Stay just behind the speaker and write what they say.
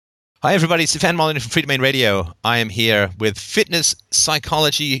Hi, everybody. Stefan Molyneux from Freedomain Radio. I am here with fitness,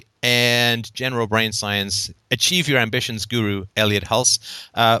 psychology, and general brain science Achieve Your Ambitions guru, Elliot Hulse.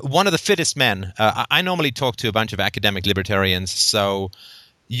 One of the fittest men. I normally talk to a bunch of academic libertarians, so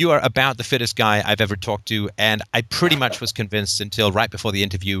you are about the fittest guy I've ever talked to, and I pretty much was convinced until right before the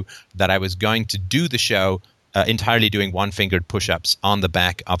interview that I was going to do the show entirely doing one-fingered push-ups on the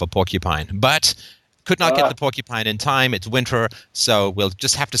back of a porcupine. But could not get the porcupine in time. It's winter, so we'll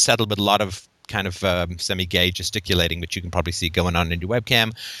just have to settle with a lot of kind of semi-gay gesticulating, which you can probably see going on in your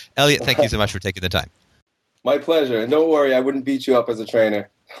webcam. Elliot, thank you so much for taking the time. My pleasure. And don't worry, I wouldn't beat you up as a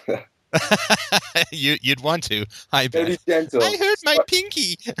trainer. You'd want to. I bet. Be gentle. I hurt my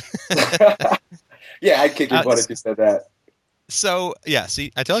pinky. Yeah, I'd kick your butt if you said that. So, yeah,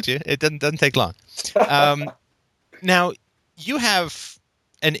 see, I told you. It doesn't take long. Now, you have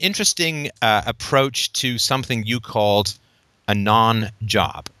an interesting approach to something you called a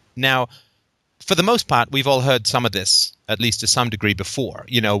non-job. Now, for the most part, we've all heard some of this, at least to some degree before,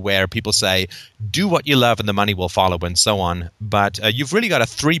 where people say, do what you love and the money will follow and so on. But you've really got a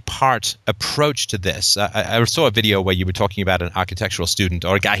three-part approach to this. I saw a video where you were talking about an architectural student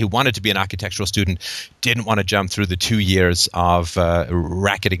or a guy who wanted to be an architectural student, didn't want to jump through the 2 years of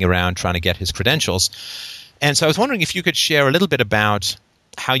racketing around trying to get his credentials. And so I was wondering if you could share a little bit about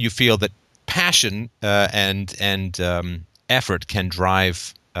how you feel that passion and effort can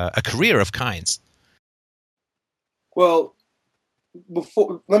drive a career of kinds. Well,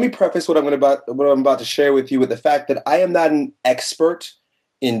 let me preface what I'm about to share with you with the fact that I am not an expert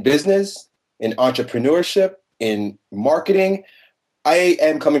in business, in entrepreneurship, in marketing. I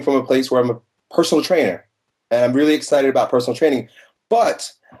am coming from a place where I'm a personal trainer, and I'm really excited about personal training. But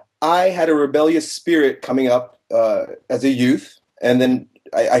I had a rebellious spirit coming up as a youth, and then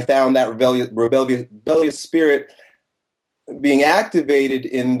I found that rebellious spirit being activated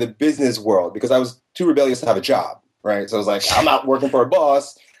in the business world because I was too rebellious to have a job, right? So I was like, I'm not working for a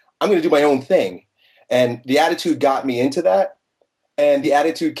boss. I'm going to do my own thing. And the attitude got me into that. And the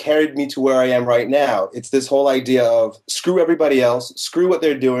attitude carried me to where I am right now. It's this whole idea of screw everybody else, screw what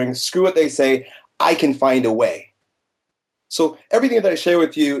they're doing, screw what they say. I can find a way. So everything that I share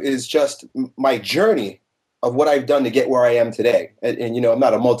with you is just my journey of what I've done to get where I am today. And I'm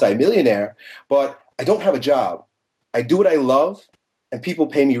not a multimillionaire, but I don't have a job. I do what I love, and people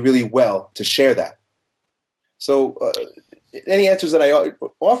pay me really well to share that. So any answers that I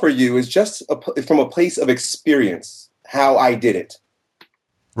offer you is just from a place of experience, how I did it.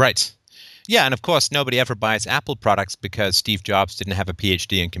 Right. Yeah, and of course, nobody ever buys Apple products because Steve Jobs didn't have a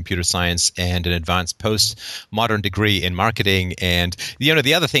PhD in computer science and an advanced post-modern degree in marketing. And,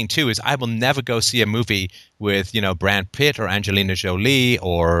 the other thing, too, is I will never go see a movie with, Brad Pitt or Angelina Jolie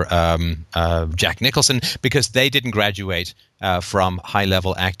or Jack Nicholson because they didn't graduate from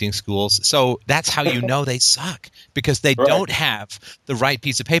high-level acting schools. So that's how you know they suck because they don't have the right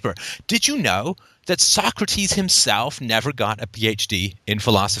piece of paper. Did you know that Socrates himself never got a PhD in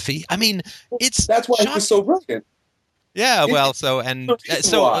philosophy? I mean, that's why he was so brilliant. Yeah, well,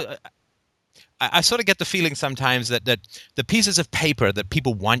 I sort of get the feeling sometimes that the pieces of paper that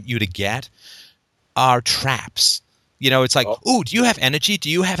people want you to get are traps. It's like, do you have energy? Do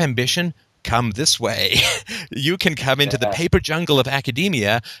you have ambition? Come this way. You can come into the paper jungle of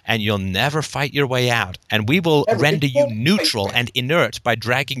academia and you'll never fight your way out. And we will render you neutral and inert by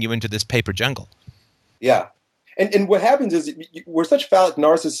dragging you into this paper jungle. Yeah. And what happens is we're such phallic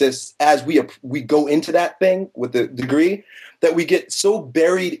narcissists as we go into that thing with the degree that we get so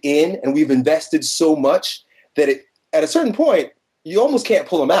buried in and we've invested so much that at a certain point, you almost can't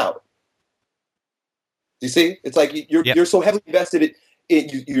pull them out. You see? It's like you're so heavily invested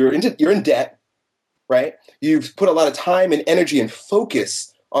you're in debt, right? You've put a lot of time and energy and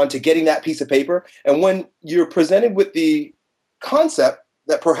focus onto getting that piece of paper. And when you're presented with the concept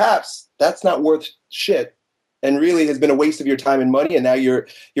that perhaps that's not worth shit and really has been a waste of your time and money, and now you're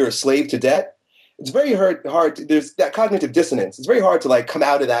a slave to debt, it's very hard. There's that cognitive dissonance. It's very hard to come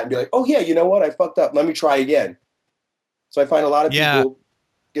out of that and be like, oh yeah, you know what? I fucked up. Let me try again. So I find a lot of people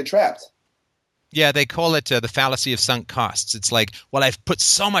get trapped. Yeah, they call it the fallacy of sunk costs. It's like, well, I've put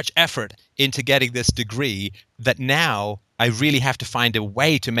so much effort into getting this degree that now I really have to find a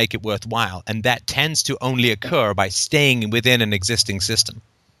way to make it worthwhile. And that tends to only occur by staying within an existing system.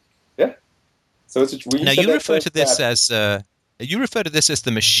 Yeah. So you refer to this as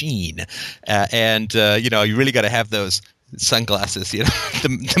the machine, and you really got to have those sunglasses,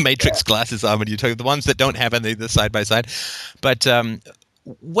 the Matrix glasses on when you talk, the ones that don't have any the side by side. But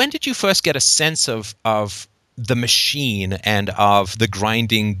when did you first get a sense of the machine and of the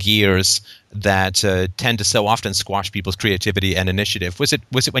grinding gears that tend to so often squash people's creativity and initiative? Was it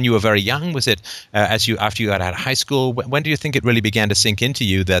when you were very young? Was it after you got out of high school? When do you think it really began to sink into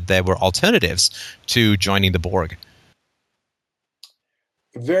you that there were alternatives to joining the Borg?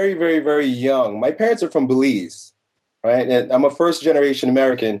 Very, very, very young. My parents are from Belize, right? And I'm a first generation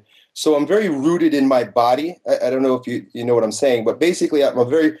American. So I'm very rooted in my body. I don't know if you know what I'm saying, but basically I'm a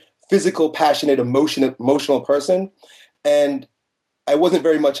very physical, passionate, emotional person. And I wasn't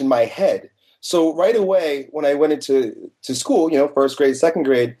very much in my head. So right away, when I went into school, first grade, second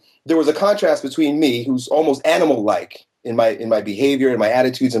grade, there was a contrast between me, who's almost animal-like in my behavior and my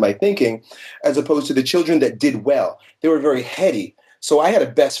attitudes and my thinking, as opposed to the children that did well. They were very heady. So I had a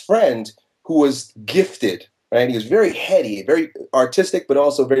best friend who was gifted, right? He was very heady, very artistic, but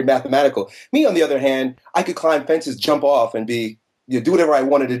also very mathematical. Me, on the other hand, I could climb fences, jump off, and do whatever I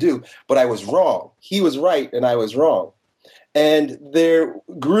wanted to do. But I was wrong. He was right, and I was wrong. And there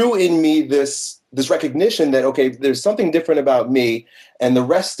grew in me this recognition that, okay, there's something different about me, and the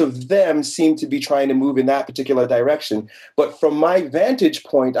rest of them seem to be trying to move in that particular direction. But from my vantage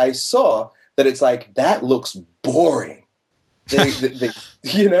point, I saw that it's like, that looks boring. The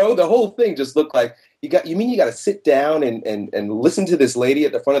whole thing just looked like, you got to sit down and listen to this lady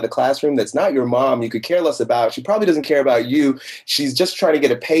at the front of the classroom that's not your mom, you could care less about. She probably doesn't care about you. She's just trying to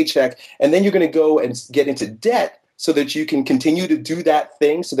get a paycheck. And then you're going to go and get into debt so that you can continue to do that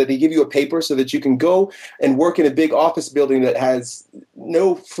thing, so that they give you a paper so that you can go and work in a big office building that has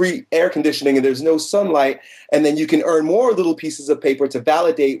no free air conditioning and there's no sunlight. And then you can earn more little pieces of paper to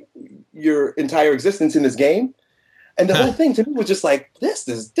validate your entire existence in this game. And the whole thing to me was just like, this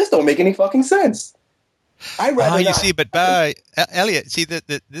don't make any fucking sense. I rather not. See, but Elliot, see that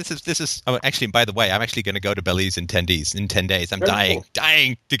this is. Oh, actually, by the way, I'm actually going to go to Belize in 10 days. I'm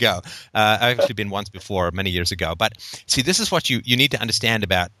dying to go. I've actually been once before, many years ago. But see, this is what you need to understand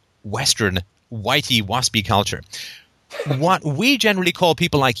about Western whitey waspy culture. What we generally call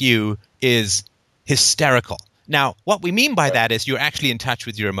people like you is hysterical. Now, what we mean by that is you're actually in touch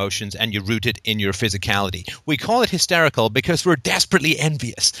with your emotions and you're rooted in your physicality. We call it hysterical because we're desperately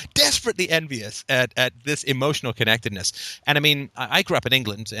envious at this emotional connectedness. And I mean, I grew up in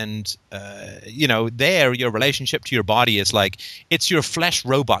England, and, there your relationship to your body is like, it's your flesh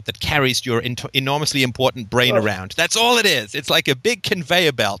robot that carries your enormously important brain around. That's all it is. It's like a big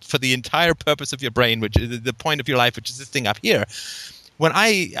conveyor belt for the entire purpose of your brain, which is the point of your life, which is this thing up here. When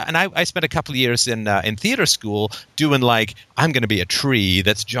I spent a couple of years in theater school doing like, I'm going to be a tree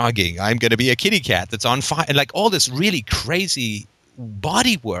that's jogging, I'm going to be a kitty cat that's on fire, and like all this really crazy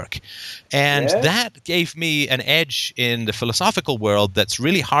body work. And that gave me an edge in the philosophical world that's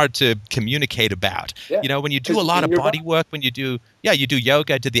really hard to communicate about. Yeah. When you do a lot of body work, you do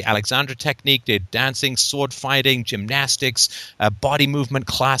yoga, did the Alexandra technique, did dancing, sword fighting, gymnastics, body movement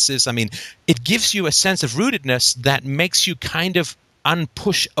classes. I mean, it gives you a sense of rootedness that makes you kind of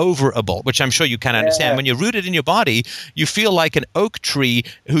unpush-overable, which I'm sure you can understand. When you're rooted in your body, you feel like an oak tree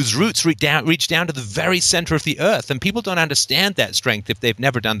whose roots reach down to the very center of the earth, and people don't understand that strength if they've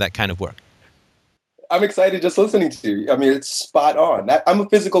never done that kind of work. I'm excited just listening to you. I mean, it's spot on. I'm a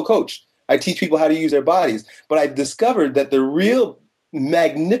physical coach. I teach people how to use their bodies, but I've discovered that the real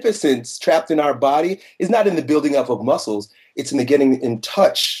magnificence trapped in our body is not in the building up of muscles. It's in the getting in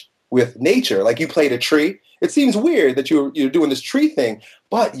touch with nature. Like you played a tree. It seems weird that you're doing this tree thing,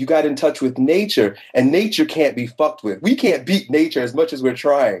 but you got in touch with nature, and nature can't be fucked with. We can't beat nature as much as we're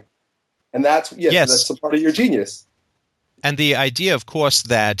trying. And that's a part of your genius. And the idea, of course,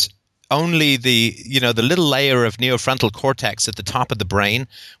 that only the little layer of neofrontal cortex at the top of the brain,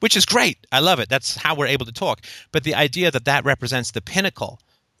 which is great. I love it. That's how we're able to talk. But the idea that represents the pinnacle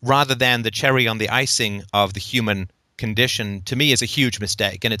rather than the cherry on the icing of the human condition, to me, is a huge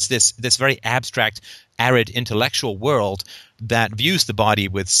mistake. And it's this very abstract, arid intellectual world that views the body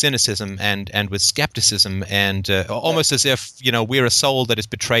with cynicism and with skepticism, and almost as if we're a soul that is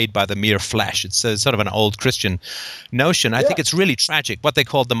betrayed by the mere flesh. It's sort of an old Christian notion. I think it's really tragic, what they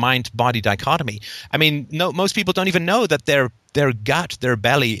call the mind-body dichotomy. I mean, most people don't even know that their gut, their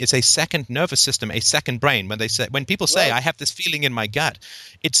belly, is a second nervous system, a second brain. When people say, I have this feeling in my gut,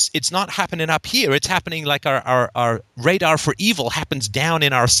 it's not happening up here. It's happening like our radar for evil happens down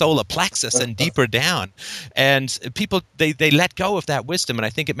in our solar plexus and deeper down. And people, they let go of that wisdom, and I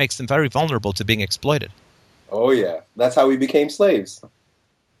think it makes them very vulnerable to being exploited. Oh, yeah. That's how we became slaves.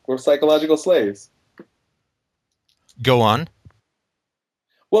 We're psychological slaves. Go on.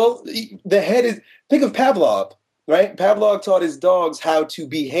 Well, the head is... Think of Pavlov, right? Pavlov taught his dogs how to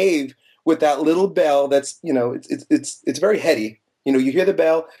behave with that little bell that's, it's very heady. You hear the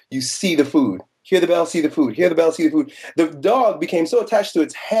bell, you see the food. Hear the bell, see the food. Hear the bell, see the food. The dog became so attached to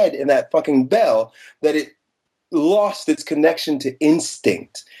its head in that fucking bell that it lost its connection to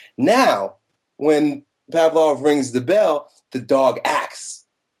instinct. Now, when Pavlov rings the bell, the dog acts.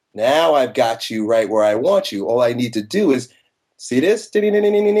 Now I've got you right where I want you. All I need to do is see this,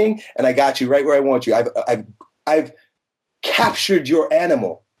 ding-ding-ding-ding-ding, and I got you right where I want you. I've captured your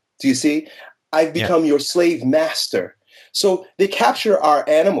animal. Do you see? I've become your slave master. So they capture our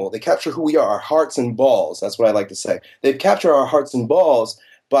animal. They capture who we are, our hearts and balls. That's what I like to say. They've captured our hearts and balls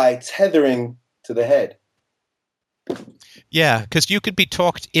by tethering to the head. Yeah, because you could be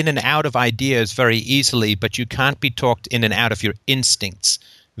talked in and out of ideas very easily, but you can't be talked in and out of your instincts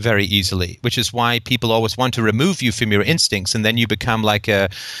very easily, which is why people always want to remove you from your instincts, and then you become like a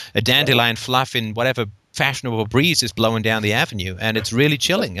dandelion fluff in whatever fashionable breeze is blowing down the avenue, and it's really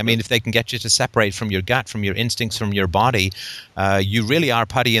chilling. I mean, if they can get you to separate from your gut, from your instincts, from your body, you really are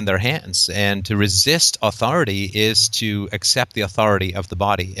putty in their hands. And to resist authority is to accept the authority of the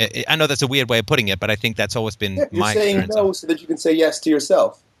body. I know that's a weird way of putting it, but I think that's always been my experience. You're saying no so that you can say yes to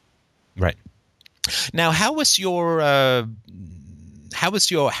yourself. Right. Now, how you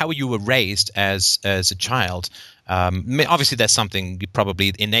were raised as a child? Obviously, there's something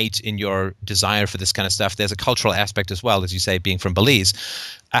probably innate in your desire for this kind of stuff. There's a cultural aspect as well, as you say, being from Belize.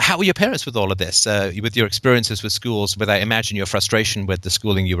 How were your parents with all of this, with your experiences with schools, with, I imagine, your frustration with the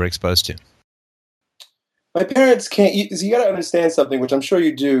schooling you were exposed to? My parents can't. You got to understand something, which I'm sure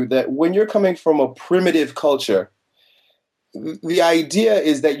you do, that when you're coming from a primitive culture, the idea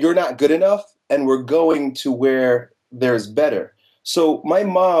is that you're not good enough and we're going to where there's better. So my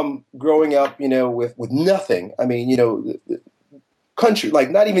mom growing up, with nothing, I mean, country, like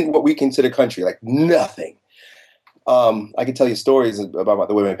not even what we consider country, like nothing. I can tell you stories about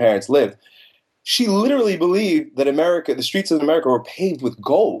the way my parents lived. She literally believed that the streets of America were paved with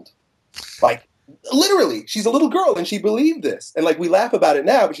gold. Like literally, she's a little girl and she believed this. And like, we laugh about it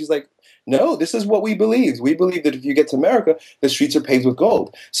now, but she's like, no, this is what we believe. We believe that if you get to America, the streets are paved with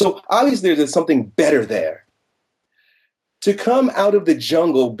gold. So obviously there's something better there. To come out of the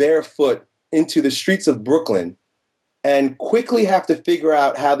jungle barefoot into the streets of Brooklyn and quickly have to figure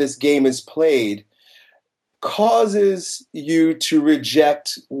out how this game is played causes you to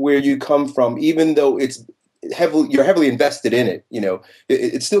reject where you come from, even though you're heavily invested in it.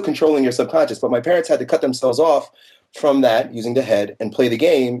 It's still controlling your subconscious. But my parents had to cut themselves off from that using the head and play the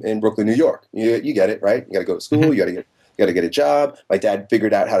game in Brooklyn, New York. You get it, right? You got to go to school. You got to get a job. My dad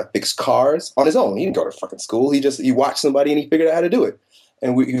figured out how to fix cars on his own. He didn't go to fucking school. He watched somebody and he figured out how to do it.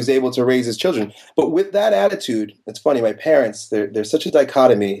 And he was able to raise his children. But with that attitude, it's funny, my parents, they're such a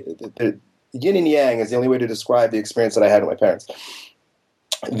dichotomy. Yin and yang is the only way to describe the experience that I had with my parents.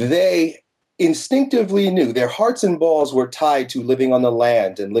 They instinctively knew their hearts and balls were tied to living on the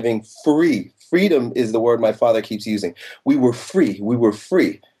land and living free. Freedom is the word my father keeps using. We were free. We were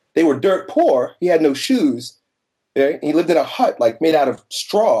free. They were dirt poor. He had no shoes. He lived in a hut like made out of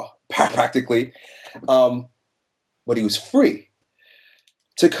straw, practically, but he was free.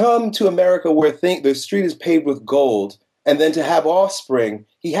 To come to America where the street is paved with gold, and then to have offspring,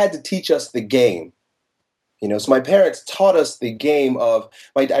 he had to teach us the game. So my parents taught us the game of.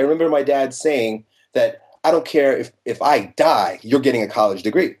 I remember my dad saying that I don't care if I die, you're getting a college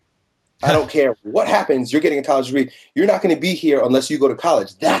degree. I don't care what happens, you're getting a college degree. You're not going to be here unless you go to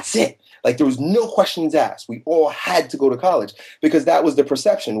college. That's it. Like there was no questions asked. We all had to go to college because that was the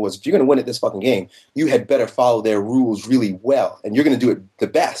perception was if you're going to win at this fucking game, you had better follow their rules really well and you're going to do it the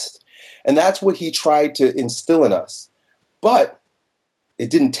best. And that's what he tried to instill in us. But it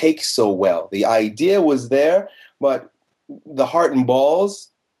didn't take so well. The idea was there, but the heart and balls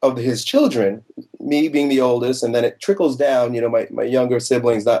of his children, me being the oldest, and then it trickles down, my younger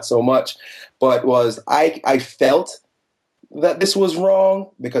siblings, not so much, but I felt that this was wrong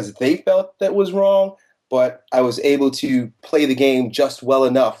because they felt that was wrong, but I was able to play the game just well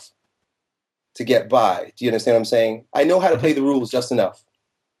enough to get by. Do you understand what I'm saying? I know how to play the rules just enough,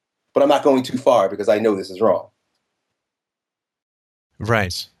 but I'm not going too far because I know this is wrong.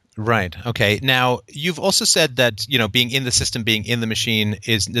 Right. Okay. Now, you've also said that, being in the system, being in the machine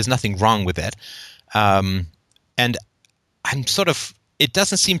there's nothing wrong with it. And I'm it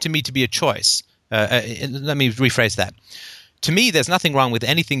doesn't seem to me to be a choice. Let me rephrase that. To me, there's nothing wrong with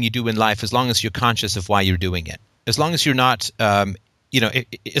anything you do in life as long as you're conscious of why you're doing it. As long as you're not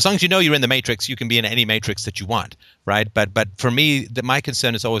as long as you know you're in the matrix, you can be in any matrix that you want, right? But for me, my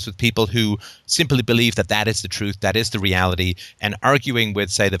concern is always with people who simply believe that that is the truth, that is the reality, and arguing with,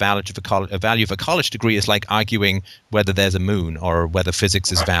 say, the value of a college degree is like arguing whether there's a moon or whether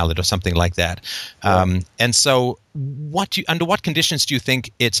physics is valid or something like that. Yeah. And so, under what conditions do you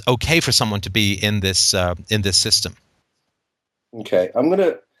think it's okay for someone to be in this system? Okay,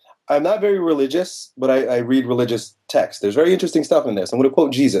 I'm not very religious, but I read religious texts. There's very interesting stuff in this. I'm going to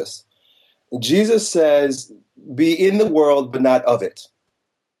quote Jesus. Jesus says, "Be in the world, but not of it."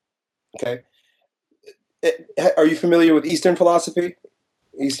 Okay. Are you familiar with Eastern philosophy,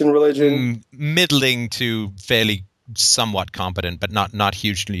 Eastern religion? Middling to fairly somewhat competent, but not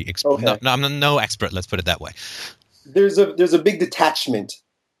hugely. Okay. I'm no expert. Let's put it that way. There's a big detachment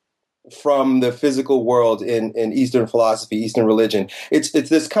from the physical world in Eastern philosophy, Eastern religion. It's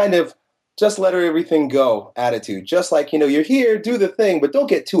this kind of just let everything go attitude. Just like, you're here, do the thing, but don't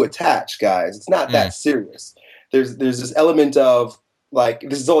get too attached, guys. It's not that serious. There's this element of like,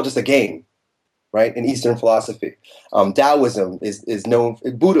 this is all just a game, right? In Eastern philosophy. Taoism is known,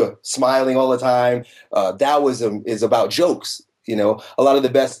 Buddha smiling all the time. Taoism is about jokes. A lot of the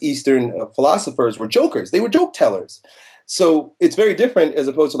best Eastern philosophers were jokers. They were joke tellers. So it's very different as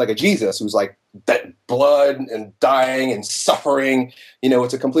opposed to like a Jesus who's like blood and dying and suffering.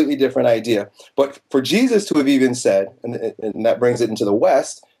 It's a completely different idea. But for Jesus to have even said, and that brings it into the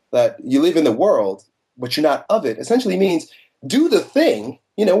West, that you live in the world, but you're not of it, essentially means do the thing.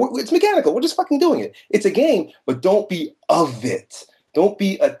 It's mechanical. We're just fucking doing it. It's a game, but don't be of it. Don't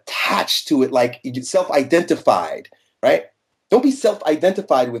be attached to it like self-identified, right? Don't be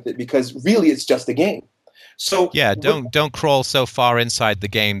self-identified with it because really it's just a game. So yeah, don't crawl so far inside the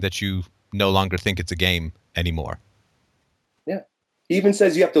game that you no longer think it's a game anymore. Yeah. He even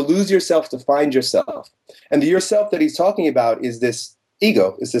says you have to lose yourself to find yourself. And the yourself that he's talking about is this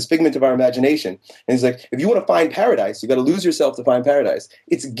ego. It's this figment of our imagination. And he's like, if you want to find paradise, you got to lose yourself to find paradise.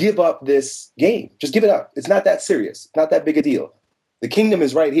 It's give up this game. Just give it up. It's not that serious. It's not that big a deal. The kingdom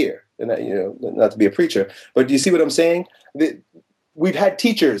is right here. And not to be a preacher, but do you see what I'm saying? We've had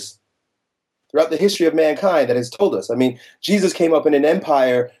teachers throughout the history of mankind that has told us. I mean, Jesus came up in an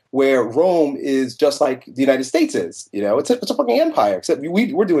empire where Rome is just like the United States is. It's a fucking empire, except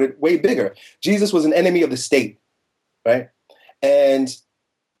we're doing it way bigger. Jesus was an enemy of the state, right? And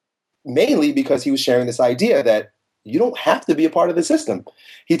mainly because he was sharing this idea that you don't have to be a part of the system.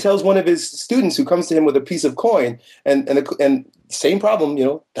 He tells one of his students who comes to him with a piece of coin, and same problem,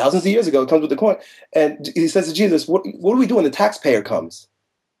 thousands of years ago, comes with the coin. And he says to Jesus, what do we do when the taxpayer comes?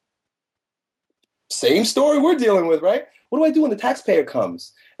 Same story we're dealing with, right? What do I do when the taxpayer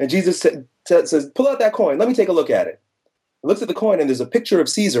comes? And Jesus says, pull out that coin. Let me take a look at it. He looks at the coin and there's a picture of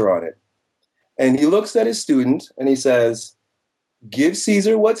Caesar on it. And he looks at his student and he says, give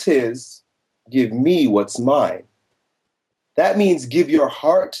Caesar what's his, give me what's mine. That means give your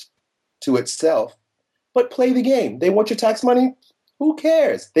heart to itself, but play the game. They want your tax money? Who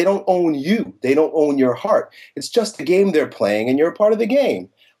cares? They don't own you. They don't own your heart. It's just a game they're playing and you're a part of the game.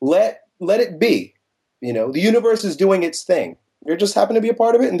 Let it be. The universe is doing its thing. You just happen to be a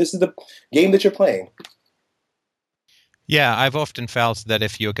part of it, and this is the game that you're playing. Yeah, I've often felt that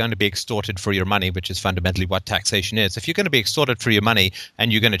if you're going to be extorted for your money, which is fundamentally what taxation is, if you're going to be extorted for your money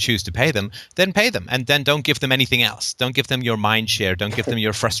and you're going to choose to pay them, then pay them. And then don't give them anything else. Don't give them your mind share. Don't give them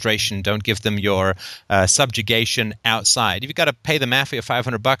your frustration. Don't give them your subjugation outside. If you've got to pay them half of your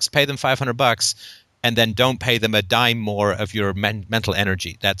 $500, pay them $500. And then don't pay them a dime more of your mental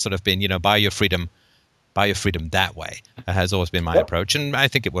energy. That's sort of been, buy your freedom that way has always been my approach. And I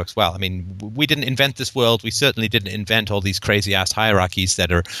think it works well. I mean, we didn't invent this world. We certainly didn't invent all these crazy-ass hierarchies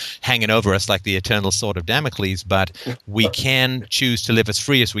that are hanging over us like the eternal sword of Damocles. But we can choose to live as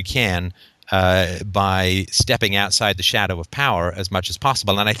free as we can by stepping outside the shadow of power as much as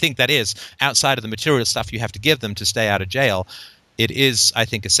possible. And I think that is, outside of the material stuff you have to give them to stay out of jail, it is, I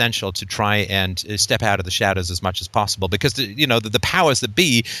think, essential to try and step out of the shadows as much as possible, because the powers that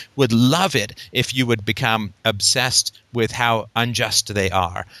be would love it if you would become obsessed with how unjust they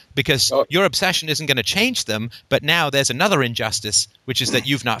are, because your obsession isn't going to change them. But now there's another injustice, which is that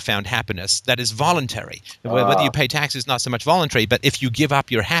you've not found happiness that is voluntary. Whether you pay taxes is not so much voluntary, but if you give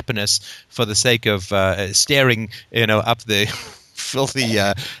up your happiness for the sake of staring, up the filthy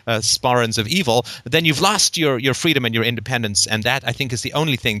sporrans of evil, then you've lost your freedom and your independence, and that, I think, is the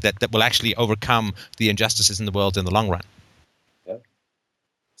only thing that will actually overcome the injustices in the world in the long run. Yeah.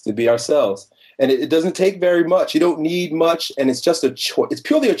 To be ourselves. And it doesn't take very much. You don't need much, and it's just a choice. It's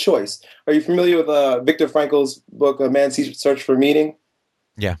purely a choice. Are you familiar with Viktor Frankl's book, A Man's Search for Meaning?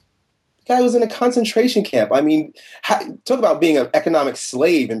 Yeah. The guy was in a concentration camp. I mean, talk about being an economic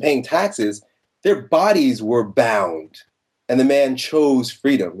slave and paying taxes. Their bodies were bound. And the man chose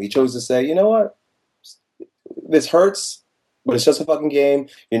freedom. He chose to say, you know what? This hurts, but it's just a fucking game.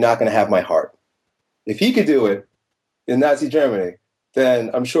 You're not going to have my heart. If he could do it in Nazi Germany,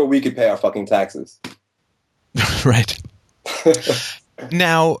 then I'm sure we could pay our fucking taxes. Right.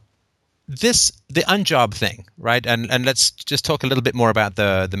 Now, the unjob thing, right? And let's just talk a little bit more about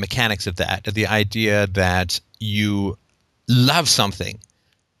the mechanics of that, the idea that you love something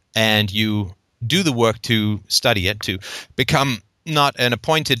and you do the work to study it, to become not an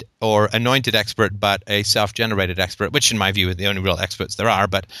appointed or anointed expert, but a self-generated expert, which in my view are the only real experts there are.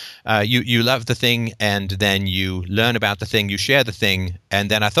 But you love the thing, and then you learn about the thing, you share the thing.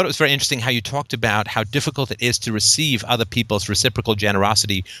 And then I thought it was very interesting how you talked about how difficult it is to receive other people's reciprocal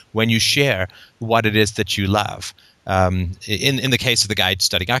generosity when you share what it is that you love. In the case of the guy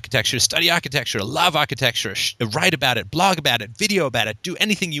study architecture, love architecture, write about it, blog about it, video about it, do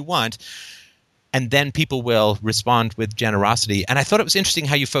anything you want. And then people will respond with generosity. And I thought it was interesting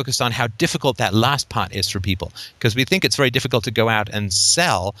how you focused on how difficult that last part is for people, because we think it's very difficult to go out and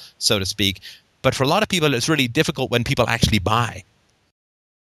sell, so to speak. But for a lot of people, it's really difficult when people actually buy.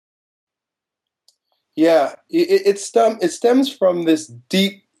 Yeah, it stems from this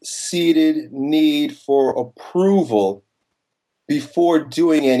deep-seated need for approval before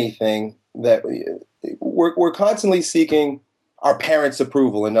doing anything. That we're constantly seeking our parents'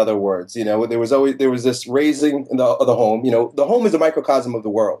 approval. In other words, there was this raising in the home. The home is a microcosm of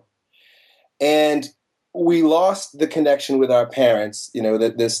the world, and we lost the connection with our parents.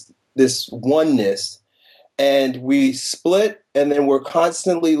 That this oneness, and we split, and then we're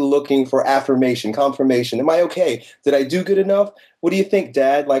constantly looking for affirmation, confirmation. Am I okay? Did I do good enough? What do you think,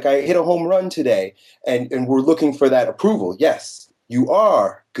 Dad? Like, I hit a home run today, and we're looking for that approval. Yes, you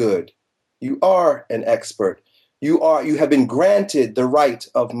are good. You are an expert. You have been granted the right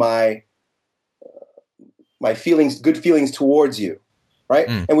of my feelings, good feelings towards you, right?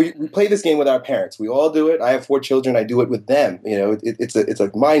 Mm. And we play this game with our parents. We all do it. I have 4 children. I do it with them. It's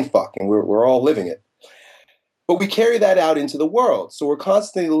a mind fuck, and we're all living it. But we carry that out into the world. So we're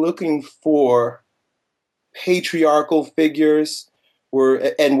constantly looking for patriarchal figures.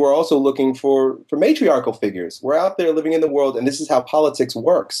 We're also looking for matriarchal figures. We're out there living in the world, and this is how politics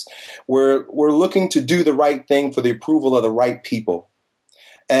works. We're looking to do the right thing for the approval of the right people.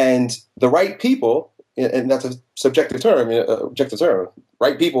 And the right people, and that's a subjective term,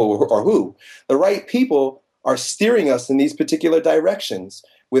 right people are who? The right people are steering us in these particular directions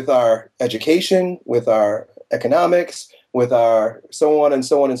with our education, with our economics, with our so on and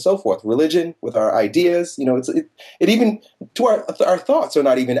so on and so forth, religion, with our ideas. It even to our thoughts are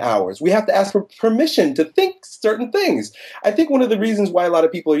not even ours. We have to ask for permission to think certain things. I think one of the reasons why a lot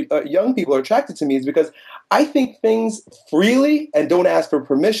of people, young people, are attracted to me is because I think things freely and don't ask for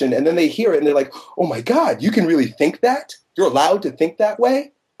permission, and then they hear it and they're like, "Oh my God, you can really think that? You're allowed to think that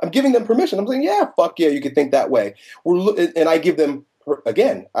way?" I'm giving them permission. I'm saying, "Yeah, fuck yeah, you can think that way." And I give them.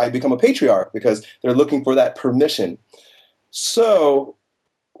 Again, I become a patriarch because they're looking for that permission. So,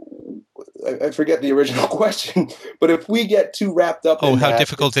 I forget the original question, but if we get too wrapped up in how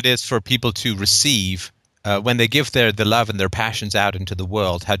difficult it is for people to receive, when they give the love and their passions out into the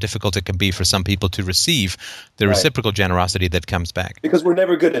world, how difficult it can be for some people to receive the reciprocal generosity that comes back. Because we're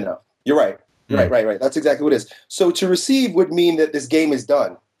never good enough. You're right. Right. That's exactly what it is. So to receive would mean that this game is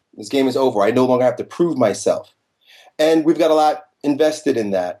done. This game is over. I no longer have to prove myself. And we've got a lot invested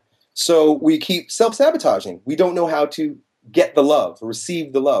in that. So we keep self-sabotaging. We don't know how to get the love,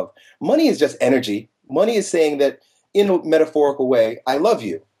 receive the love. Money is just energy. Money is saying that in a metaphorical way, I love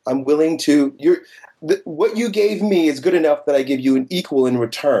you. I'm willing to, what you gave me is good enough that I give you an equal in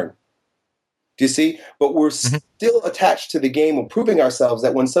return. Do you see? But we're still attached to the game of proving ourselves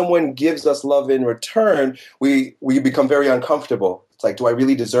that when someone gives us love in return, we become very uncomfortable. It's like, do I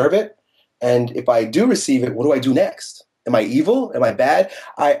really deserve it? And if I do receive it, what do I do next? Am I evil? Am I bad?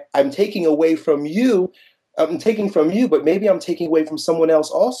 I'm taking away from you. I'm taking from you, but maybe I'm taking away from someone else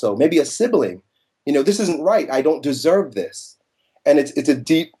also. Maybe a sibling. This isn't right. I don't deserve this. And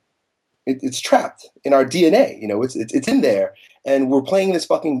it's trapped in our DNA. It's in there. And we're playing this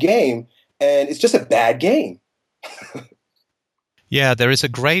fucking game, and it's just a bad game. Yeah, there is a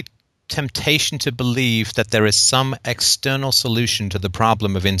great temptation to believe that there is some external solution to the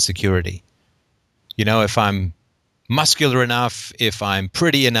problem of insecurity. If I'm muscular enough, if I'm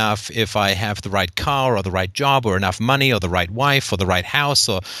pretty enough, if I have the right car or the right job or enough money or the right wife or the right house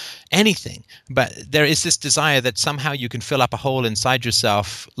or anything. But there is this desire that somehow you can fill up a hole inside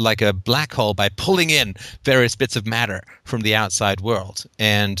yourself like a black hole by pulling in various bits of matter from the outside world.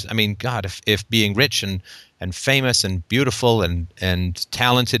 And I mean, God, if being rich and famous and beautiful and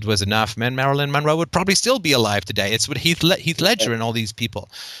talented was enough, man, Marilyn Monroe would probably still be alive today. It's what Heath Ledger and all these people,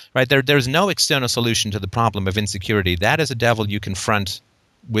 right? There's no external solution to the problem of insecurity. That is a devil you confront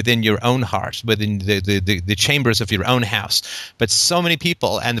within your own heart, within the chambers of your own house. But so many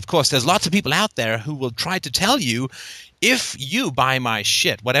people, and of course there's lots of people out there who will try to tell you, if you buy my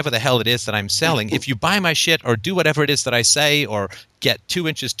shit, whatever the hell it is that I'm selling, if you buy my shit or do whatever it is that I say or get 2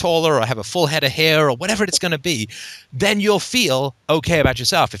 inches taller or have a full head of hair or whatever it's going to be, then you'll feel okay about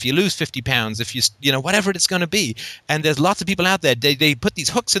yourself. If you lose 50 pounds, if you know, whatever it's going to be. And there's lots of people out there, they put these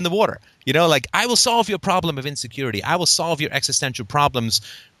hooks in the water, you know, like, I will solve your problem of insecurity. I will solve your existential problems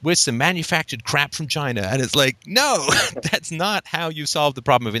with some manufactured crap from China. And it's like, no, that's not how you solve the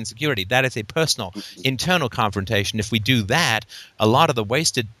problem of insecurity. That is a personal, internal confrontation. If we do that, a lot of the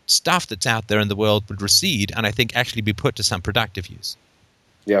wasted stuff that's out there in the world would recede and I think actually be put to some productive use.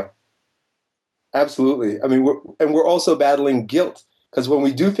 Yeah, absolutely. I mean, we're also battling guilt, because when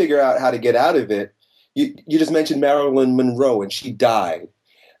we do figure out how to get out of it, you just mentioned Marilyn Monroe, and she died.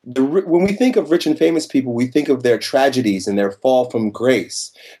 When we think of rich and famous people, we think of their tragedies and their fall from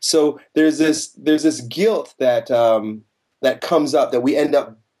grace. So there's this guilt that that comes up, that we end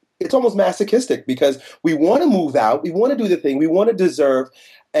up. It's almost masochistic, because we want to move out, we want to do the thing, we want to deserve.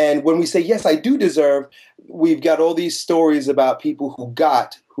 And when we say, yes, I do deserve, we've got all these stories about people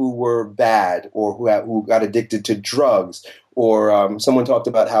who were bad, or who got addicted to drugs, or someone talked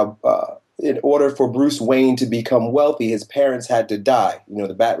about how in order for Bruce Wayne to become wealthy, his parents had to die. You know,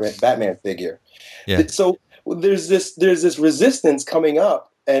 the Batman figure. Yeah. So there's this resistance coming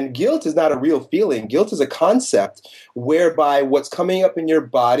up, and guilt is not a real feeling. Guilt is a concept whereby what's coming up in your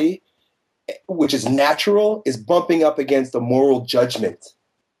body, which is natural, is bumping up against a moral judgment.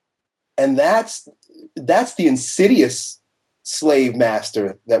 And that's the insidious slave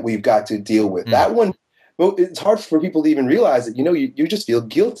master that we've got to deal with. That one, well, it's hard for people to even realize that, you know, you just feel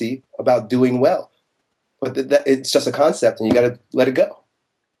guilty about doing well. But that it's just a concept, and you got to let it go.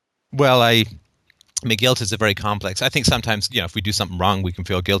 Well, I mean, guilt is a very complex. I think sometimes, you know, if we do something wrong, we can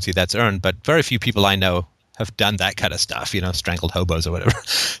feel guilty. That's earned. But very few people I know have done that kind of stuff, you know, strangled hobos or whatever.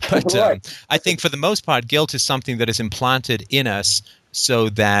 But Right. I think for the most part, guilt is something that is implanted in us so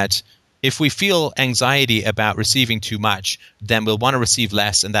that if we feel anxiety about receiving too much, then we'll want to receive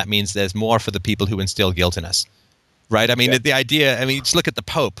less, and that means there's more for the people who instill guilt in us. Right? I mean, the idea, I mean, just look at the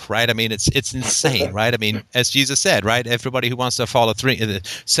Pope, right? I mean, it's insane, right? I mean, as Jesus said, right? Everybody who wants to follow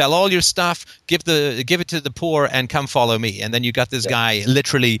sell all your stuff, give it to the poor, and come follow me. And then you got this guy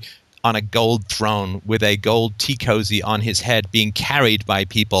literally on a gold throne with a gold tea cozy on his head being carried by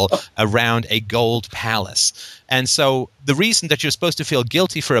people around a gold palace. And so the reason that you're supposed to feel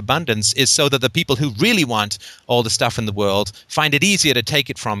guilty for abundance is so that the people who really want all the stuff in the world find it easier to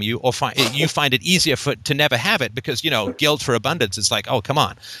take it from you, or you find it easier to never have it, because, you know, guilt for abundance is like, oh, come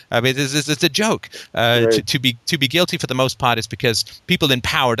on. I mean, it's a joke. Right. To be guilty for the most part is because people in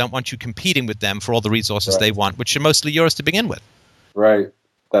power don't want you competing with them for all the resources they want, which are mostly yours to begin with. Right.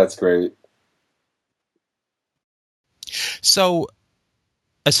 That's great. So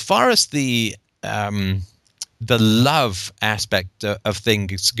as far as the love aspect of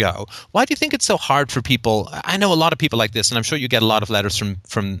things go, why do you think it's so hard for people? I know a lot of people like this, and I'm sure you get a lot of letters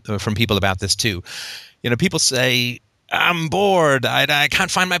from people about this too. You know, people say, I'm bored. I can't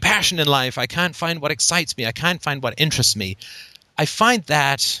find my passion in life. I can't find what excites me. I can't find what interests me. I find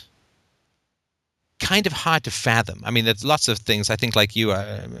that kind of hard to fathom. I mean, there's lots of things. I think, like you,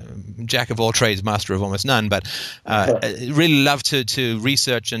 jack of all trades, master of almost none, but really love to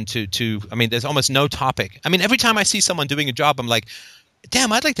research and to. I mean, there's almost no topic. I mean, every time I see someone doing a job, I'm like,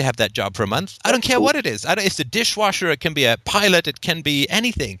 damn, I'd like to have that job for a month. I don't care what it is. It's a dishwasher. It can be a pilot. It can be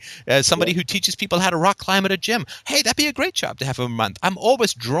anything. Somebody who teaches people how to rock climb at a gym. Hey, that'd be a great job to have for a month. I'm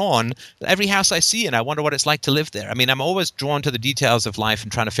always drawn to every house I see, and I wonder what it's like to live there. I mean, I'm always drawn to the details of life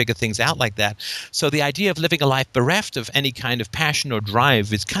and trying to figure things out like that. So the idea of living a life bereft of any kind of passion or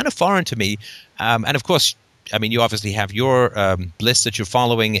drive is kind of foreign to me. And of course, I mean, you obviously have your list that you're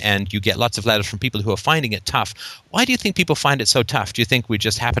following, and you get lots of letters from people who are finding it tough. Why do you think people find it so tough? Do you think we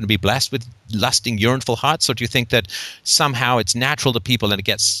just happen to be blessed with lusting, yearnful hearts, or do you think that somehow it's natural to people and it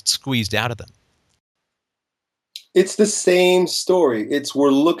gets squeezed out of them? It's the same story.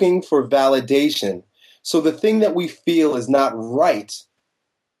 We're looking for validation. So the thing that we feel is not right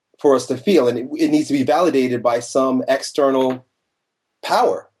for us to feel, and it needs to be validated by some external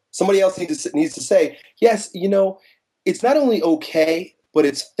power. Somebody else needs to say, yes, it's not only okay, but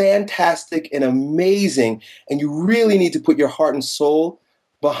it's fantastic and amazing, and you really need to put your heart and soul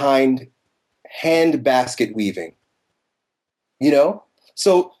behind hand basket weaving.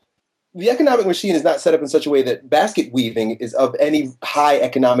 So the economic machine is not set up in such a way that basket weaving is of any high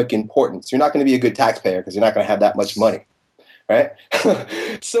economic importance. You're not going to be a good taxpayer because you're not going to have that much money, right?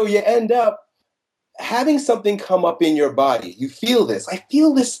 So you end up having something come up in your body. You feel this. I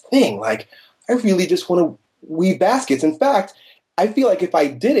feel this thing. Like, I really just want to weave baskets. In fact, I feel like if I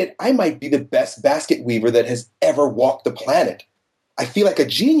did it, I might be the best basket weaver that has ever walked the planet. I feel like a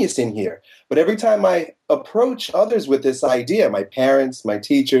genius in here. But every time I approach others with this idea, my parents, my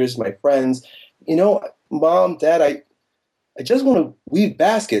teachers, my friends, Mom, Dad, I just want to weave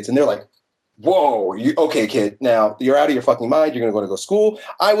baskets. And they're like, whoa, okay, kid, now you're out of your fucking mind. You're going to go to school.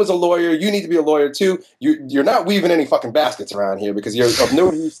 I was a lawyer. You need to be a lawyer too. You're not weaving any fucking baskets around here because you're of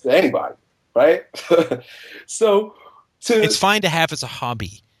no use to anybody, right? It's fine to have as a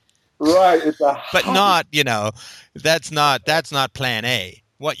hobby. Right, it's a but hobby. not, that's not plan A.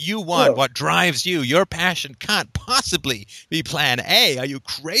 What you want, what drives you, your passion can't possibly be plan A. Are you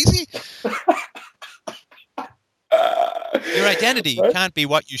crazy? Your identity can't be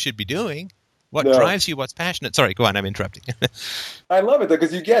what you should be doing. What drives you, what's passionate. Sorry, go on, I'm interrupting. I love it, though,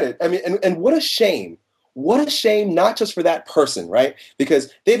 because you get it. I mean, and what a shame. What a shame, not just for that person, right?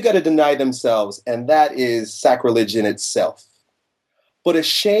 Because they've got to deny themselves, and that is sacrilege in itself. But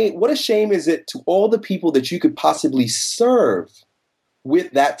what a shame is it to all the people that you could possibly serve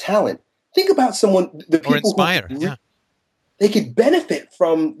with that talent. Think about the people or inspire, they could benefit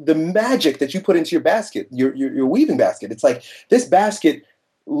from the magic that you put into your basket, your weaving basket. It's like, this basket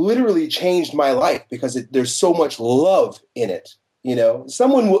literally changed my life because there's so much love in it.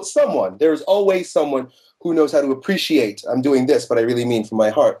 There's always someone who knows how to appreciate, I'm doing this, but I really mean from my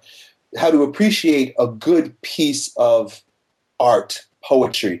heart, how to appreciate a good piece of art,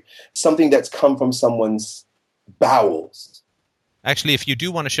 poetry, something that's come from someone's bowels. Actually, if you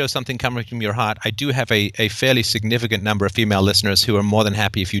do want to show something coming from your heart, I do have a fairly significant number of female listeners who are more than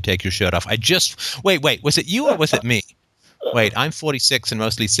happy if you take your shirt off. Wait, was it you or was it me? Wait, I'm 46 and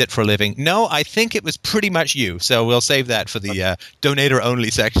mostly sit for a living. No, I think it was pretty much you. So we'll save that for the donator-only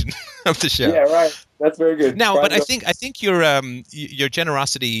section of the show. Yeah, right. That's very good. Now, but I think your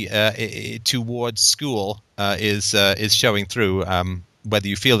generosity towards school is showing through, whether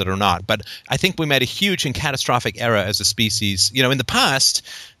you feel it or not. But I think we made a huge and catastrophic error as a species. In the past,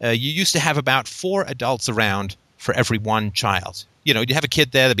 you used to have about 4 adults around for every one child. You'd have a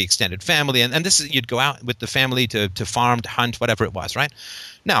kid there, there'd be extended family, and you'd go out with the family to farm, to hunt, whatever it was, right?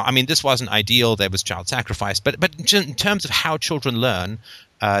 Now, I mean, this wasn't ideal. There was child sacrifice. But in terms of how children learn,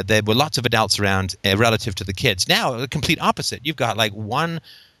 there were lots of adults around relative to the kids. Now, the complete opposite. You've got like one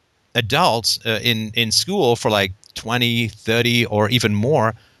adult in school for like 20, 30, or even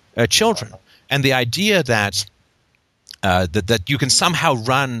more children. And the idea that you can somehow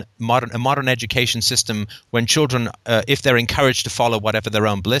run a modern education system when children, if they're encouraged to follow whatever their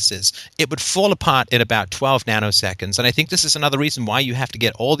own bliss is, it would fall apart in about 12 nanoseconds. And I think this is another reason why you have to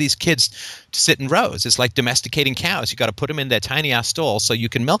get all these kids to sit in rows. It's like domesticating cows. You got to put them in their tiny ass stalls so you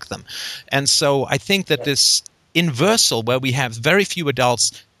can milk them. And so I think that this inversal, where we have very few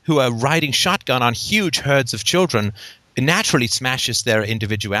adults who are riding shotgun on huge herds of children, it naturally smashes their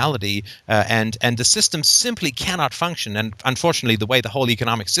individuality, and the system simply cannot function. And unfortunately, the way the whole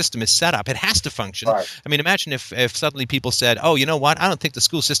economic system is set up, it has to function. Right. I mean, imagine if suddenly people said, oh, you know what, I don't think the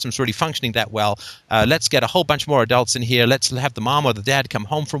school system's really functioning that well. Let's get a whole bunch more adults in here. Let's have the mom or the dad come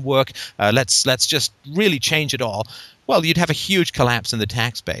home from work. Let's just really change it all. Well, you'd have a huge collapse in the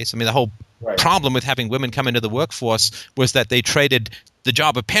tax base. I mean, the whole problem with having women come into the workforce was that they traded the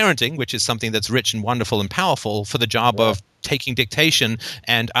job of parenting, which is something that's rich and wonderful and powerful, for the job of taking dictation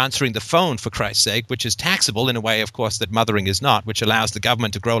and answering the phone, for Christ's sake, which is taxable in a way, of course, that mothering is not, which allows the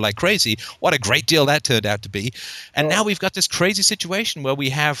government to grow like crazy. What a great deal that turned out to be. And now we've got this crazy situation where we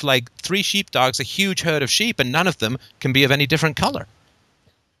have like 3 sheepdogs, a huge herd of sheep, and none of them can be of any different color.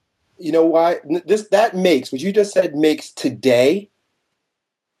 You know why? What you just said makes today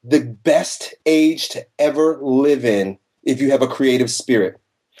the best age to ever live in if you have a creative spirit.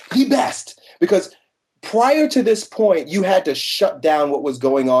 The best. Because prior to this point, you had to shut down what was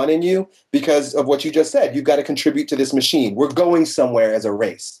going on in you because of what you just said. You've got to contribute to this machine. We're going somewhere as a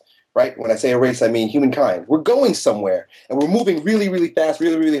race, right? When I say a race, I mean humankind. We're going somewhere, and we're moving really, really fast,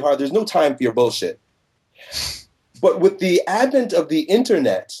 really, really hard. There's no time for your bullshit. But with the advent of the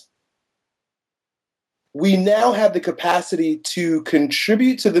internet, we now have the capacity to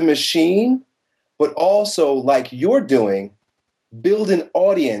contribute to the machine, but also, like you're doing, build an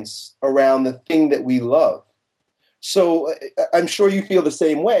audience around the thing that we love. So I'm sure you feel the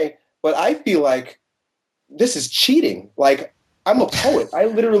same way, but I feel like this is cheating. Like, I'm a poet. I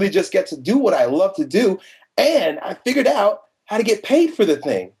literally just get to do what I love to do, and I figured out how to get paid for the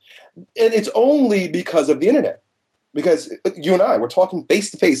thing. And it's only because of the internet. Because you and I, we're talking face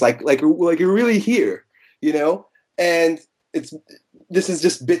to face, like you're really here, you know? And this is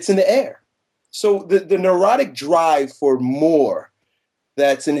just bits in the air. So the neurotic drive for more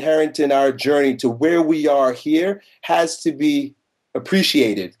that's inherent in our journey to where we are here has to be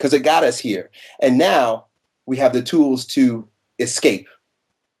appreciated because it got us here. And now we have the tools to escape,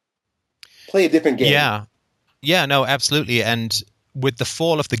 play a different game. Yeah, no, absolutely. And with the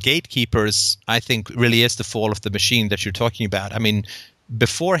fall of the gatekeepers, I think really is the fall of the machine that you're talking about. I mean,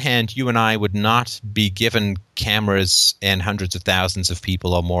 beforehand, you and I would not be given cameras and hundreds of thousands of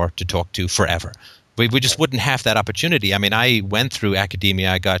people or more to talk to forever. We just wouldn't have that opportunity. I mean, I went through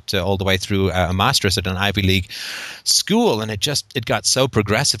academia. I got all the way through a master's at an Ivy League school, and it got so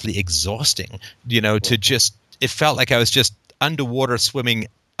progressively exhausting, it felt like I was just underwater swimming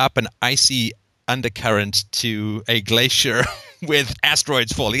up an icy undercurrent to a glacier with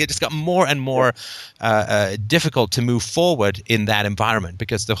asteroids falling. It just got more and more difficult to move forward in that environment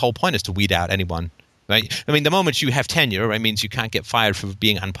because the whole point is to weed out anyone. Right? I mean, the moment you have tenure, right, means you can't get fired for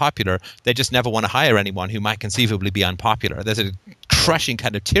being unpopular. They just never want to hire anyone who might conceivably be unpopular. There's a crushing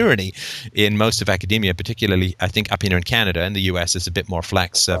kind of tyranny in most of academia, particularly, I think, up here in Canada. In the US, is a bit more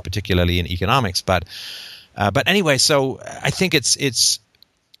flex, particularly in economics. But anyway, so I think it's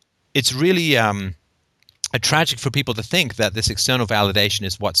really tragic for people to think that this external validation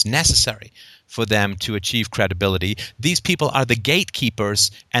is what's necessary for them to achieve credibility. These people are the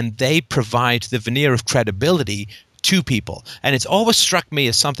gatekeepers, and they provide the veneer of credibility to people. And it's always struck me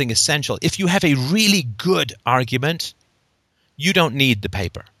as something essential. If you have a really good argument, you don't need the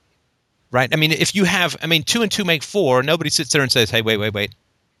paper, right? I mean, if you have, 2 and 2 make 4, nobody sits there and says, hey, wait.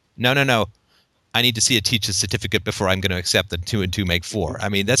 No. I need to see a teacher's certificate before I'm going to accept that 2 and 2 make 4. I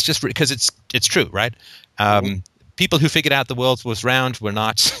mean, that's just because it's true, right? People who figured out the world was round were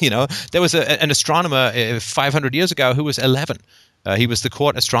not, there was an astronomer 500 years ago who was 11. He was the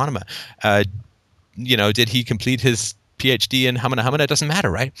court astronomer. Did he complete his PhD in Humana Humana? It doesn't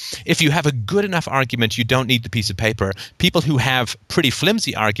matter, right? If you have a good enough argument, you don't need the piece of paper. People who have pretty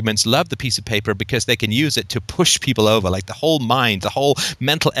flimsy arguments love the piece of paper because they can use it to push people over. Like the whole mind, the whole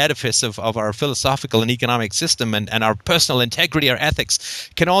mental edifice of our philosophical and economic system and our personal integrity, our ethics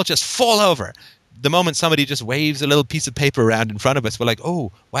can all just fall over. The moment somebody just waves a little piece of paper around in front of us, we're like,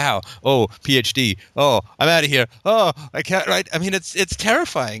 oh, wow, oh, PhD, oh, I'm out of here, oh, I can't, right? I mean, it's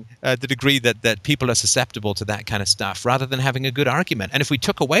terrifying the degree that people are susceptible to that kind of stuff rather than having a good argument. And if we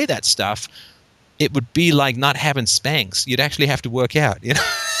took away that stuff, it would be like not having Spanx. You'd actually have to work out, It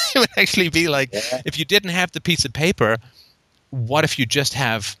would actually be like, if you didn't have the piece of paper, what if you just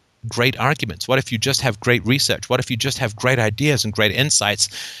have great arguments? What if you just have great research? What if you just have great ideas and great insights?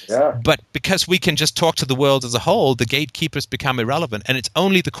 Yeah. But because we can just talk to the world as a whole, the gatekeepers become irrelevant, and it's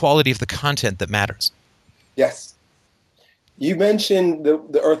only the quality of the content that matters. Yes. You mentioned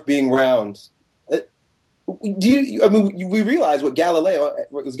the Earth being round. We realize what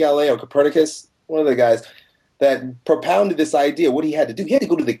Galileo, Copernicus, one of the guys that propounded this idea, what he had to do. He had to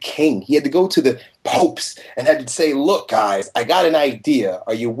go to the king. He had to go to the popes and had to say, look, guys, I got an idea.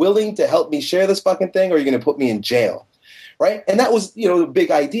 Are you willing to help me share this fucking thing, or are you going to put me in jail? Right? And that was, the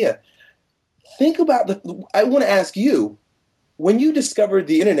big idea. Think about I want to ask you, when you discovered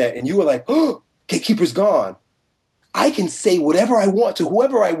the internet and you were like, oh, gatekeeper's gone, I can say whatever I want to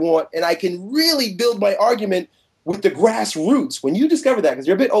whoever I want, and I can really build my argument with the grassroots. When you discovered that, because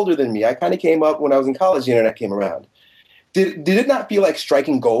you're a bit older than me, I kind of came up when I was in college, the internet came around. Did it not feel like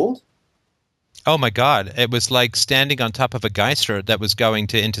striking gold? Oh my God. It was like standing on top of a geyser that was going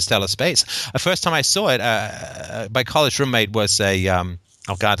to interstellar space. The first time I saw it, my college roommate was the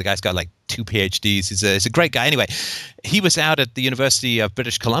guy's got like 2 PhDs. He's a great guy. Anyway, he was out at the University of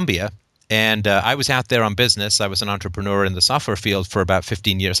British Columbia. And I was out there on business. I was an entrepreneur in the software field for about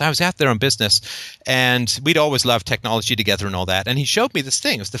 15 years. I was out there on business, and we'd always loved technology together and all that. And he showed me this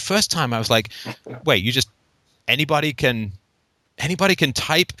thing. It was the first time I was like, wait, anybody can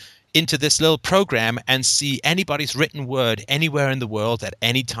type into this little program and see anybody's written word anywhere in the world at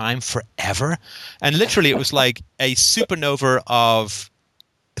any time forever? And literally it was like a supernova of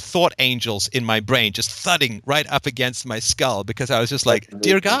thought angels in my brain just thudding right up against my skull, because I was just like,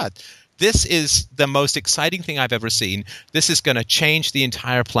 dear God, this is the most exciting thing I've ever seen. This is going to change the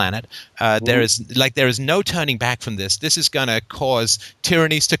entire planet. There is no turning back from this. This is going to cause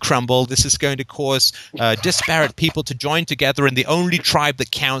tyrannies to crumble. This is going to cause disparate people to join together in the only tribe that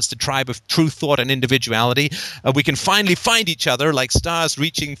counts, the tribe of true thought and individuality. We can finally find each other like stars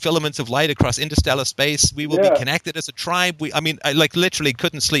reaching filaments of light across interstellar space. We will be connected as a tribe. I literally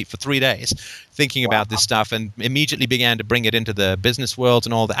couldn't sleep for 3 days thinking about this stuff, and immediately began to bring it into the business world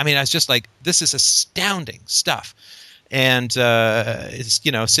and all that. I mean, I was just like, this is astounding stuff. And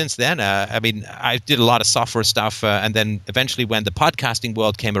since then, I did a lot of software stuff, and then eventually, when the podcasting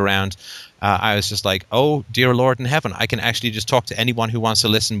world came around, I was just like, oh dear Lord in heaven, I can actually just talk to anyone who wants to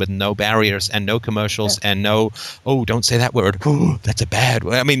listen with no barriers and no commercials and no, oh, don't say that word, oh, that's a bad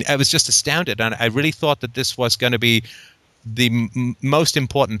word. I mean, I was just astounded, and I really thought that this was going to be the most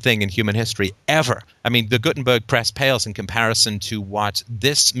important thing in human history ever. I mean, the Gutenberg press pales in comparison to what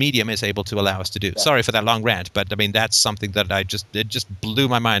this medium is able to allow us to do. Yeah. Sorry for that long rant, but I mean, that's something that it just blew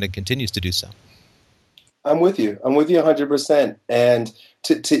my mind and continues to do so. I'm with you 100%. And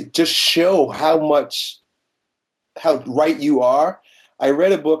to just show how right you are, I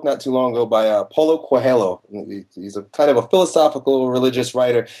read a book not too long ago by Paulo Coelho. He's a kind of a philosophical religious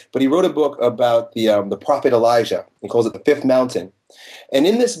writer, but he wrote a book about the prophet Elijah. He calls it The Fifth Mountain. And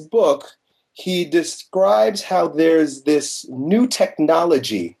in this book, he describes how there's this new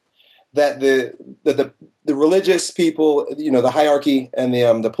technology that the religious people, the hierarchy and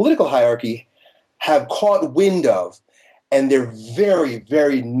the political hierarchy have caught wind of. And they're very,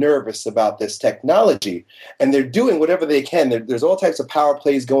 very nervous about this technology. And they're doing whatever they can. There's all types of power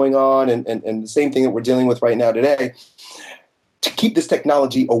plays going on and the same thing that we're dealing with right now today to keep this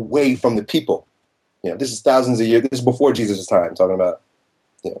technology away from the people. This is thousands of years. This is before Jesus' time, talking about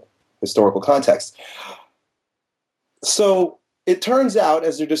historical context. So it turns out,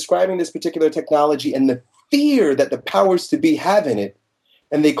 as they're describing this particular technology and the fear that the powers to be have in it,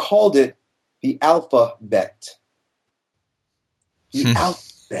 and they called it the alphabet. The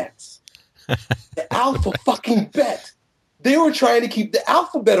alphabet. The alpha fucking bet. They were trying to keep the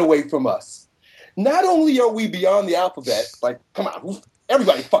alphabet away from us. Not only are we beyond the alphabet, like, come on,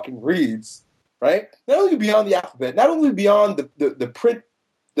 everybody fucking reads, right? Not only beyond the alphabet, not only beyond the print,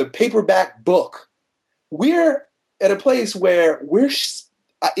 the paperback book, we're at a place where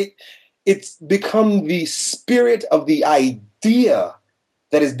it's become the spirit of the idea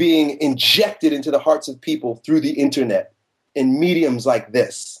that is being injected into the hearts of people through the internet. In mediums like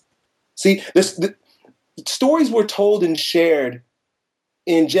this. See, the stories were told and shared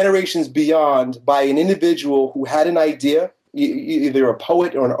in generations beyond by an individual who had an idea, either a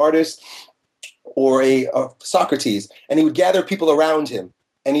poet or an artist or a Socrates, and he would gather people around him.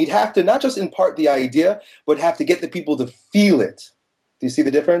 And he'd have to not just impart the idea, but have to get the people to feel it. Do you see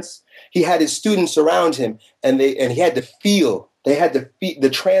the difference? He had his students around him, and he had to feel. They had to feel the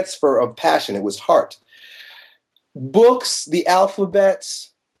transfer of passion. It was heart. Books, the alphabets,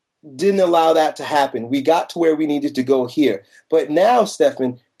 didn't allow that to happen. We got to where we needed to go here. But now,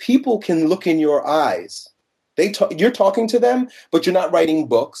 Stefan, people can look in your eyes. You're talking to them, but you're not writing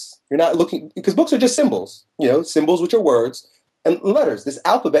books. You're not looking, because books are just symbols, symbols which are words and letters. This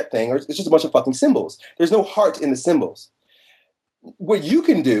alphabet thing, it's just a bunch of fucking symbols. There's no heart in the symbols. What you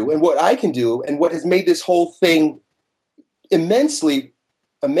can do and what I can do and what has made this whole thing immensely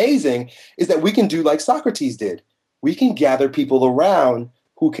amazing is that we can do like Socrates did. We can gather people around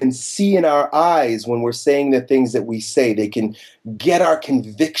who can see in our eyes when we're saying the things that we say. They can get our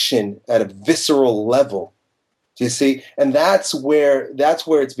conviction at a visceral level. Do you see? And that's where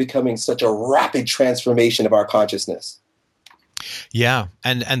it's becoming such a rapid transformation of our consciousness. Yeah.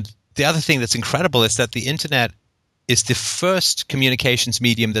 And the other thing that's incredible is that the internet is the first communications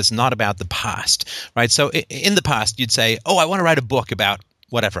medium that's not about the past, right? So in the past, you'd say, oh, I want to write a book about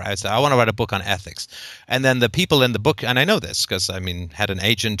whatever. I said, I want to write a book on ethics. And then the people in the book, and I know this because had an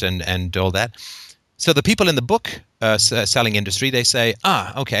agent and all that. So the people in the book selling industry, they say,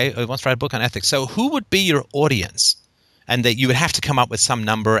 okay, I want to write a book on ethics. So who would be your audience? And that you would have to come up with some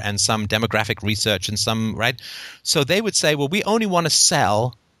number and some demographic research and some, right? So they would say, well, we only want to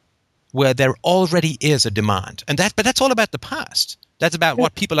sell where there already is a demand. But that's all about the past. That's about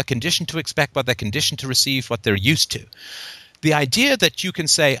what people are conditioned to expect, what they're conditioned to receive, what they're used to. The idea that you can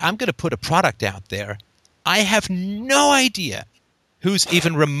say, I'm going to put a product out there, I have no idea who's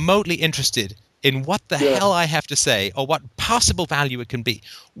even remotely interested in what the hell I have to say or what possible value it can be.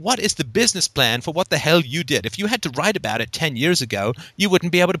 What is the business plan for what the hell you did? If you had to write about it 10 years ago, you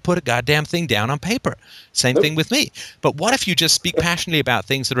wouldn't be able to put a goddamn thing down on paper. Same thing with me. But what if you just speak passionately about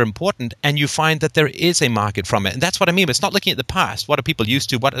things that are important and you find that there is a market from it? And that's what I mean. It's not looking at the past. What are people used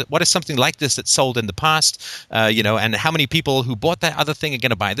to? What is something like this that's sold in the past? And how many people who bought that other thing are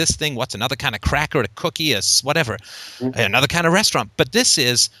going to buy this thing? What's another kind of cracker, a cookie, whatever, another kind of restaurant? But this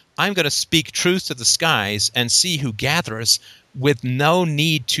is, I'm going to speak truth to the skies and see who gathers with no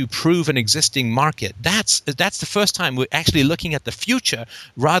need to prove an existing market. That's the first time we're actually looking at the future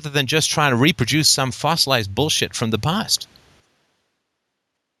rather than just trying to reproduce some fossilized bullshit from the past.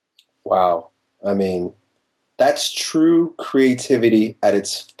 Wow. I mean, that's true creativity at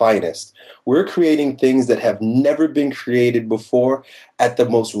its finest. We're creating things that have never been created before at the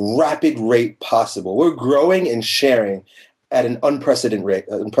most rapid rate possible. We're growing and sharing at an unprecedented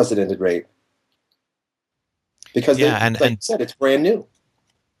rate. Because, like you said, it's brand new.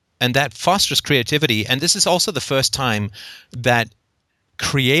 And that fosters creativity. And this is also the first time that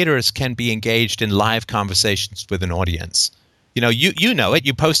creators can be engaged in live conversations with an audience. You know it.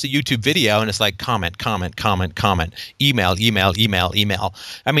 You post a YouTube video and it's like comment, email.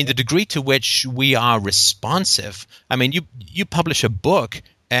 I mean, the degree to which we are responsive. I mean, you publish a book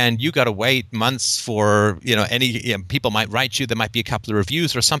and you got to wait months for, people might write you. There might be a couple of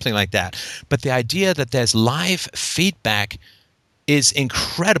reviews or something like that. But the idea that there's live feedback is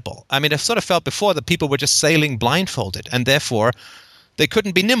incredible. I mean, I've sort of felt before that people were just sailing blindfolded and therefore they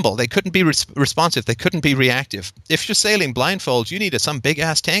couldn't be nimble. They couldn't be responsive. They couldn't be reactive. If you're sailing blindfold, you need some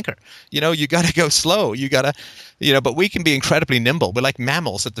big-ass tanker. You got to go slow. You got to, but we can be incredibly nimble. We're like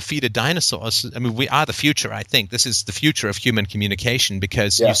mammals at the feet of dinosaurs. I mean, we are the future, I think. This is the future of human communication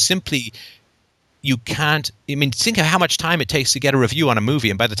because you can't, think of how much time it takes to get a review on a movie.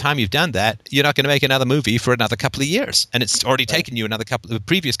 And by the time you've done that, you're not going to make another movie for another couple of years. And it's already taken you the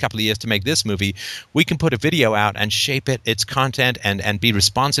previous couple of years to make this movie. We can put a video out and shape its content and be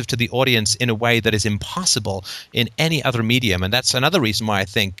responsive to the audience in a way that is impossible in any other medium. And that's another reason why I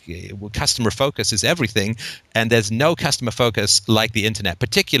think customer focus is everything. And there's no customer focus like the internet,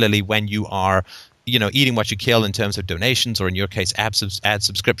 particularly when you are eating what you kill in terms of donations or in your case, ad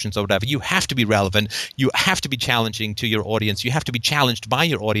subscriptions or whatever. You have to be relevant. You have to be challenging to your audience. You have to be challenged by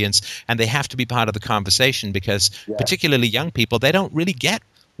your audience and they have to be part of the conversation because particularly young people, they don't really get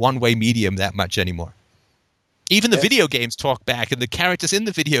one-way medium that much anymore. Even the video games talk back and the characters in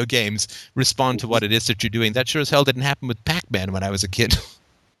the video games respond to what it is that you're doing. That sure as hell didn't happen with Pac-Man when I was a kid.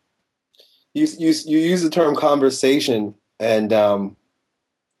 You use the term conversation and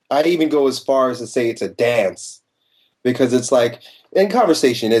I even go as far as to say it's a dance because it's like, and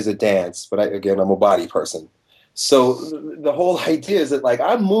conversation is a dance, but I'm a body person. So the whole idea is that like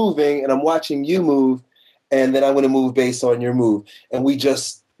I'm moving and I'm watching you move and then I'm going to move based on your move. And we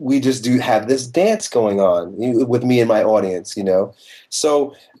just do have this dance going on with me and my audience,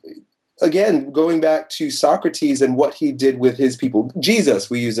 So again, going back to Socrates and what he did with his people, Jesus,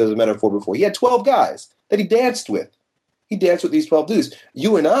 we used as a metaphor before, he had 12 guys that he danced with. He danced with these 12 dudes.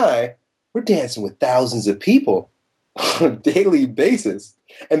 You and we're dancing with thousands of people on a daily basis.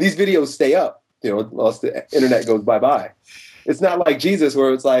 And these videos stay up, unless the internet goes bye-bye. It's not like Jesus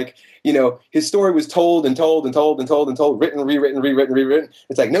where it's like, his story was told and told and told and told and told, written, rewritten.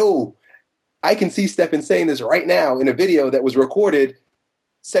 It's like, no, I can see Stephan saying this right now in a video that was recorded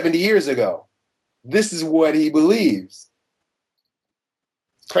 70 years ago. This is what he believes.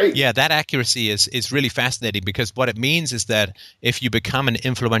 Crazy. Yeah, that accuracy is really fascinating because what it means is that if you become an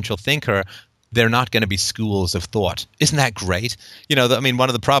influential thinker, they're not going to be schools of thought. Isn't that great? One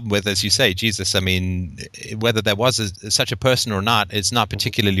of the problem with, as you say, Jesus, whether there was such a person or not, it's not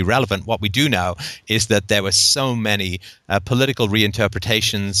particularly relevant. What we do know is that there were so many political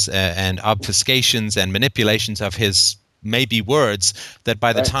reinterpretations and obfuscations and manipulations of his maybe words that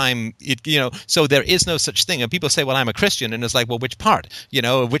by the time so there is no such thing. And people say, well, I'm a Christian. And it's like, well, which part?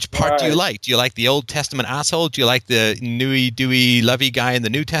 Which part do you like? Do you like the Old Testament asshole? Do you like the newy, dewy, lovey guy in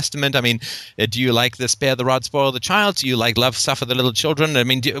the New Testament? Do you like the spare the rod, spoil the child? Do you like love, suffer the little children?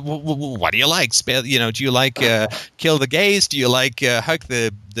 What do you like? Do you like kill the gays? Do you like hug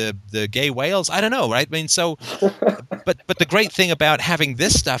the gay whales? I don't know, right? But the great thing about having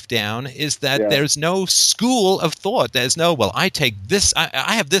this stuff down is that there's no school of thought. There's no, well, I take this,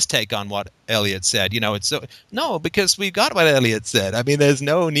 I have this take on what Eliot said. No, because we got what Eliot said. There's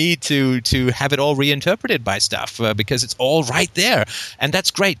no need to have it all reinterpreted by stuff because it's all right there. And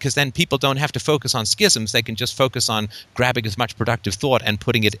that's great because then people don't have to focus on schisms. They can just focus on grabbing as much productive thought and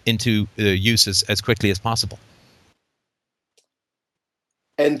putting it into use as quickly as possible.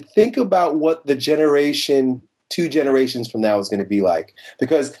 and think about what the generation, 2 generations from now is going to be like.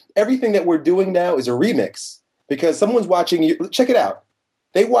 Because everything that we're doing now is a remix. Because someone's watching you. Check it out.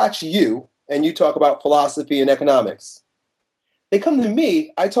 They watch you, and you talk about philosophy and economics. They come to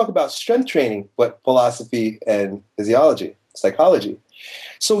me, I talk about strength training, but philosophy and physiology, psychology.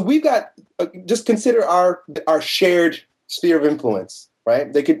 So we've got, just consider our shared sphere of influence,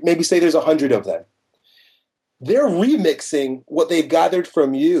 right? They could maybe say there's 100 of them. They're remixing what they've gathered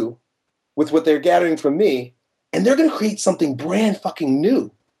from you with what they're gathering from me, and they're going to create something brand fucking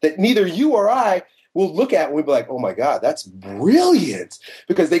new that neither you or I will look at and we'll be like, oh my God, that's brilliant.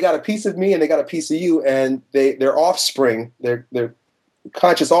 Because they got a piece of me and they got a piece of you, and their offspring, their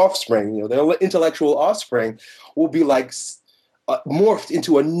conscious offspring, their intellectual offspring will be like morphed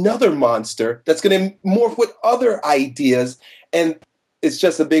into another monster that's going to morph with other ideas. And it's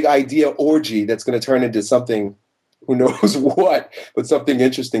just a big idea orgy that's going to turn into something, who knows what, but something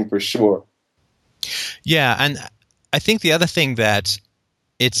interesting for sure. Yeah, and I think the other thing that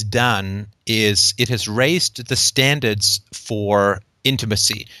it's done is it has raised the standards for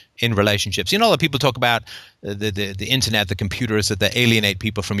intimacy in relationships. A lot of people talk about the internet, the computers, that they alienate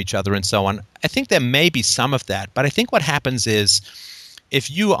people from each other and so on. I think there may be some of that, but I think what happens is if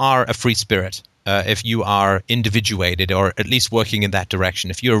you are a free spirit, if you are individuated, or at least working in that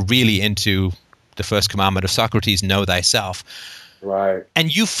direction, if you're really into the first commandment of Socrates, know thyself, right?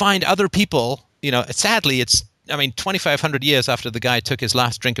 And you find other people, sadly, 2,500 years after the guy took his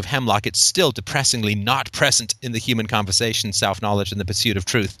last drink of hemlock, it's still depressingly not present in the human conversation, self-knowledge and the pursuit of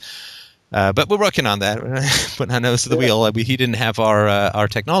truth. But we're working on that. Putting our nose to the wheel. He didn't have our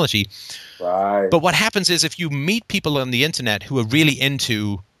technology. Right. But what happens is if you meet people on the internet who are really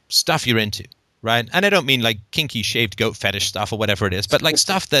into stuff you're into, right? And I don't mean like kinky shaved goat fetish stuff or whatever it is, but like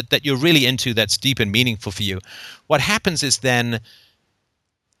stuff that you're really into that's deep and meaningful for you. What happens is then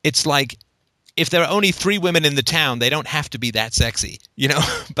it's like, if there are only 3 women in the town, they don't have to be that sexy,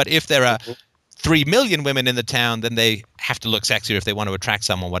 But if there are 3 million women in the town, then they have to look sexier if they want to attract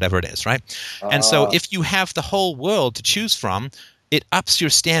someone, whatever it is, right? And so if you have the whole world to choose from, it ups your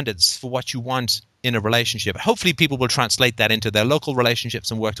standards for what you want in a relationship. Hopefully people will translate that into their local relationships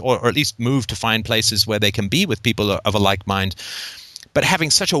and work, or at least move to find places where they can be with people of a like mind. But having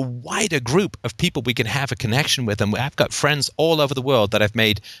such a wider group of people we can have a connection with, and I've got friends all over the world that I've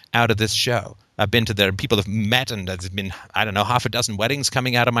made out of this show. I've been to there, people have met, and there's been, I don't know, half a dozen weddings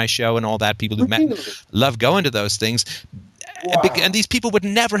coming out of my show and all that. People who've met, love going to those things. Wow. And these people would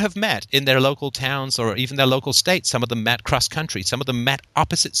never have met in their local towns or even their local states. Some of them met cross country. Some of them met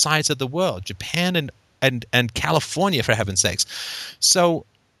opposite sides of the world, Japan and California, for heaven's sakes. So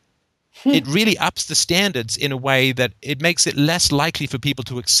it really ups the standards in a way that it makes it less likely for people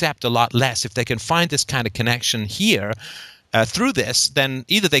to accept a lot less. If they can find this kind of connection here through this, then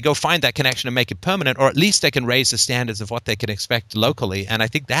either they go find that connection and make it permanent, or at least they can raise the standards of what they can expect locally. And I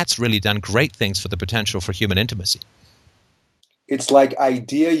think that's really done great things for the potential for human intimacy. It's like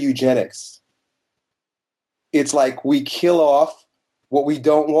idea eugenics. It's like we kill off what we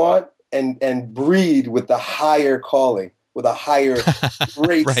don't want and breed with the higher calling, with a higher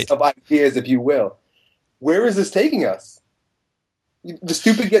race right. of ideas, if you will. Where is this taking us? The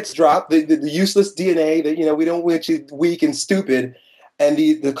stupid gets dropped, the useless DNA that, we don't want you weak and stupid, and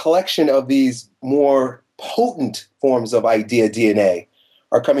the collection of these more potent forms of idea DNA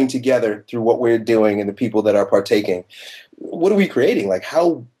are coming together through what we're doing and the people that are partaking. What are we creating? Like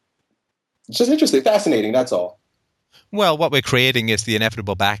how? It's just interesting, fascinating, that's all. Well, what we're creating is the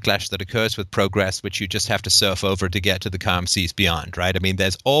inevitable backlash that occurs with progress, which you just have to surf over to get to the calm seas beyond, right? I mean,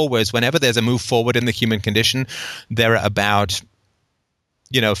 there's always, whenever there's a move forward in the human condition, there are about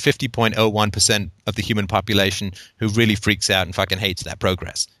 50.01% of the human population who really freaks out and fucking hates that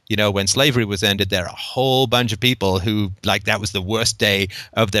progress. When slavery was ended, there are a whole bunch of people who, like, that was the worst day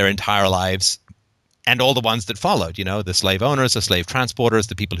of their entire lives. And all the ones that followed, the slave owners, the slave transporters,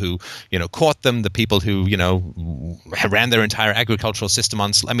 the people who, caught them, the people who, ran their entire agricultural system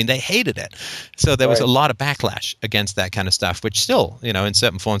on. They hated it. So there was a lot of backlash against that kind of stuff, which still, in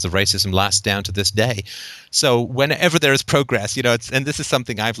certain forms of racism lasts down to this day. So whenever there is progress, and this is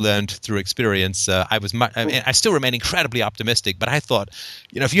something I've learned through experience. I still remain incredibly optimistic, but I thought,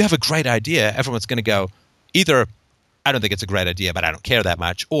 if you have a great idea, everyone's going to go either, I don't think it's a great idea, but I don't care that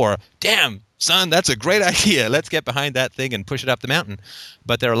much, or damn, son, that's a great idea. Let's get behind that thing and push it up the mountain.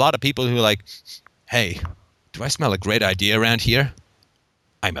 But there are a lot of people who are like, hey, do I smell a great idea around here?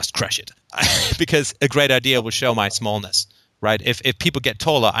 I must crush it. Because a great idea will show my smallness, right? If people get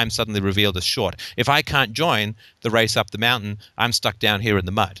taller, I'm suddenly revealed as short. If I can't join the race up the mountain, I'm stuck down here in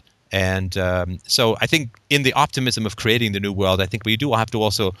the mud. And so I think in the optimism of creating the new world, I think we do have to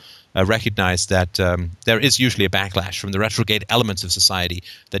also recognize that there is usually a backlash from the retrograde elements of society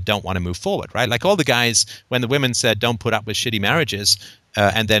that don't want to move forward, right? Like all the guys, when the women said don't put up with shitty marriages,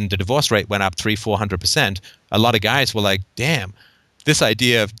 and then the divorce rate went up 300-400%, a lot of guys were like, damn, this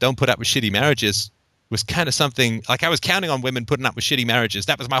idea of don't put up with shitty marriages was kind of something, like I was counting on women putting up with shitty marriages.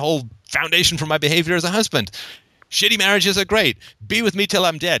 That was my whole foundation for my behavior as a husband. Shitty marriages are great. Be with me till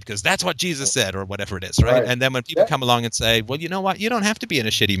I'm dead, because that's what Jesus said, or whatever it is, right? And then when people come along and say, well, you know what? You don't have to be in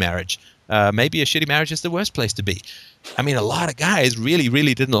a shitty marriage. Maybe a shitty marriage is the worst place to be. I mean, a lot of guys really,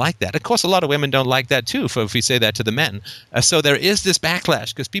 really didn't like that. Of course, a lot of women don't like that too, if we say that to the men. So there is this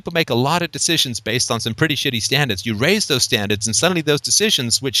backlash because people make a lot of decisions based on some pretty shitty standards. You raise those standards, and suddenly those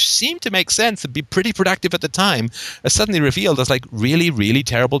decisions, which seem to make sense and be pretty productive at the time, are suddenly revealed as like really, really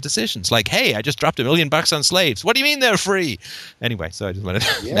terrible decisions. Like, hey, I just dropped $1 million on slaves. What do you mean they're free? Anyway, so I just wanted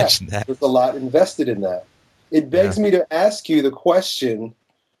to mention that. There's a lot invested in that. It begs me to ask you the question,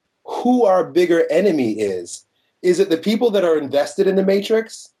 who our bigger enemy is. Is it the people that are invested in the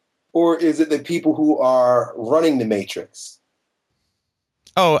matrix, or is it the people who are running the matrix?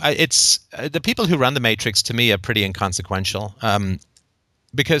 Oh, it's the people who run the matrix. To me, are pretty inconsequential,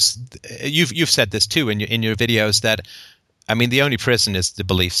 because you've said this too in your videos that, I mean, the only prison is the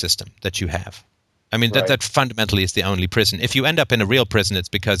belief system that you have. I mean, that fundamentally is the only prison. If you end up in a real prison, it's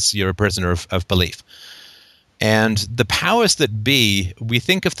because you're a prisoner of belief. And the powers that be, we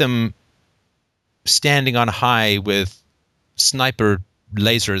think of them standing on high with sniper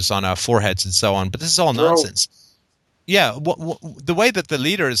lasers on our foreheads and so on, but this is all nonsense. Yeah, the way that the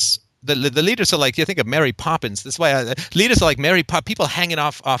leaders are like, you think of Mary Poppins. This way, leaders are like Mary Poppins, people hanging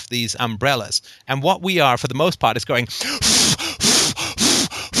off these umbrellas, and what we are for the most part is going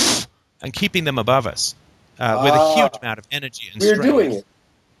and keeping them above us with a huge amount of energy and strength. We're doing it.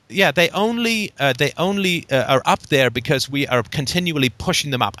 Yeah, they only are up there because we are continually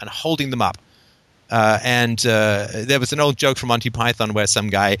pushing them up and holding them up. And there was an old joke from Monty Python where some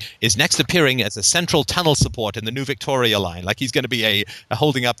guy is next appearing as a central tunnel support in the New Victoria line. Like he's going to be a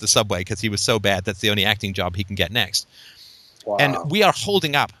holding up the subway because he was so bad. That's the only acting job he can get next. Wow. And we are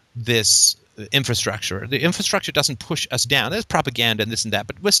holding up this infrastructure. The infrastructure doesn't push us down. There's propaganda and this and that,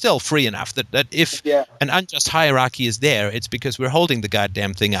 but we're still free enough that if an unjust hierarchy is there, it's because we're holding the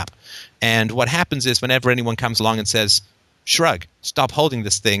goddamn thing up. And what happens is whenever anyone comes along and says, shrug, stop holding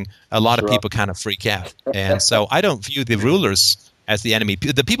this thing, a lot of people kind of freak out. And so I don't view the rulers as the enemy.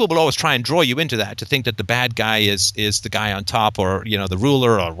 The people will always try and draw you into that, to think that the bad guy is the guy on top, or the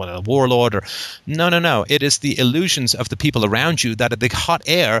ruler, or the warlord, or no. It is the illusions of the people around you that are the hot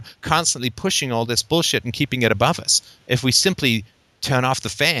air constantly pushing all this bullshit and keeping it above us. If we simply turn off the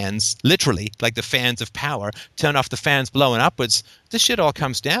fans, literally, like the fans of power, turn off the fans blowing upwards, this shit all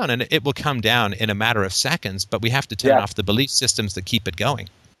comes down, and it will come down in a matter of seconds, but we have to turn off the belief systems that keep it going.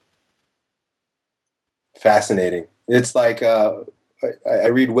 Fascinating. It's like, I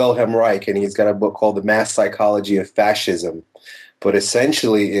read Wilhelm Reich, and he's got a book called The Mass Psychology of Fascism, but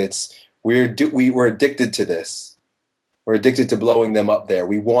essentially it's, we're addicted to this. We're addicted to blowing them up there.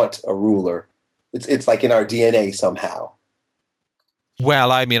 We want a ruler. It's like in our DNA somehow.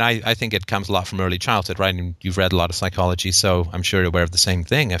 Well, I mean, I think it comes a lot from early childhood, right? And you've read a lot of psychology, so I'm sure you're aware of the same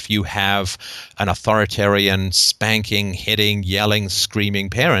thing. If you have an authoritarian, spanking, hitting, yelling,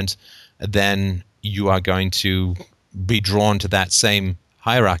 screaming parent, then you are going to be drawn to that same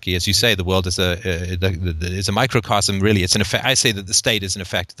hierarchy. As you say, the world is a microcosm, really. It's an effect. I say that the state is an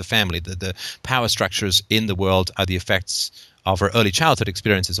effect of the family. The power structures in the world are the effects of our early childhood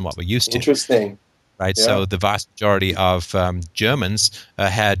experiences and what we're used to. Interesting. Right, yeah. So the vast majority of Germans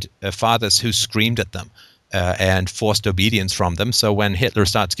had fathers who screamed at them and forced obedience from them. So when Hitler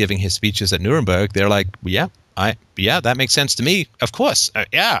starts giving his speeches at Nuremberg, they're like, yeah, that makes sense to me. Of course,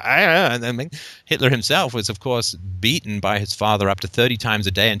 And I mean, Hitler himself was, of course, beaten by his father up to 30 times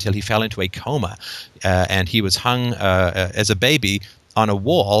a day until he fell into a coma, and he was hung as a baby on a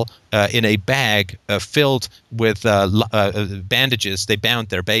wall in a bag filled with bandages. They bound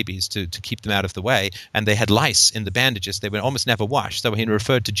their babies to keep them out of the way, and they had lice in the bandages. They would almost never wash. So when he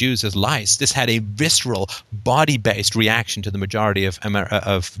referred to Jews as lice, this had a visceral, body-based reaction to the majority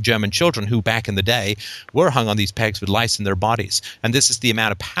of German children who, back in the day, were hung on these pegs with lice in their bodies. And this is the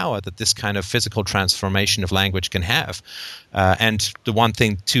amount of power that this kind of physical transformation of language can have. And the one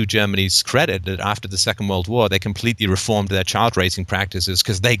thing to Germany's credit, that after the Second World War, they completely reformed their child-raising practices,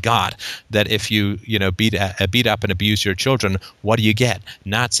 because they got that if you beat up and abuse your children, what do you get?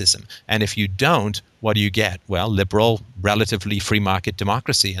 Nazism. And if you don't, what do you get? Well, liberal, relatively free market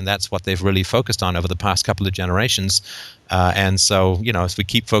democracy, and that's what they've really focused on over the past couple of generations. And so, as we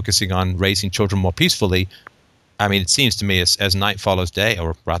keep focusing on raising children more peacefully, I mean, it seems to me as night follows day,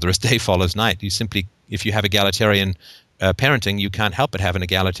 or rather as day follows night, if you have egalitarian parenting, you can't help but have an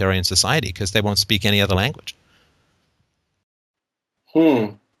egalitarian society because they won't speak any other language.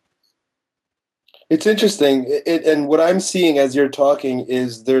 It's interesting. And what I'm seeing as you're talking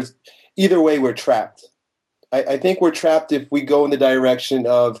is there's either way we're trapped. I think we're trapped if we go in the direction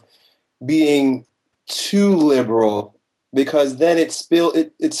of being too liberal, because then it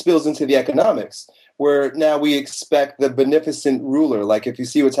spills into the economics, where now we expect the beneficent ruler. Like if you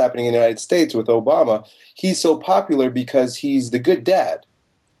see what's happening in the United States with Obama, he's so popular because he's the good dad.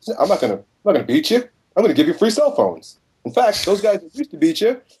 I'm not gonna beat you. I'm gonna give you free cell phones. In fact, those guys who used to beat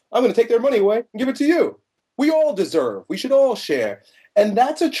you, I'm going to take their money away and give it to you. We all deserve. We should all share. And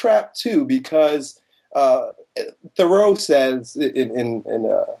that's a trap, too, because Thoreau says in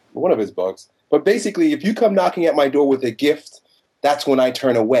one of his books, but basically, if you come knocking at my door with a gift, that's when I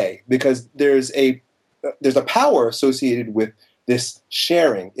turn away, because there's a power associated with this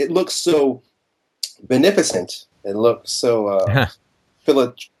sharing. It looks so beneficent. It looks so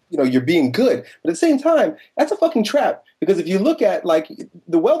you're being good. But at the same time, that's a fucking trap. Because if you look at, like,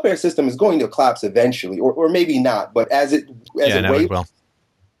 the welfare system is going to collapse eventually, or maybe not. But as it's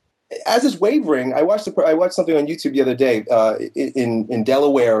wavering, I watched something on YouTube the other day in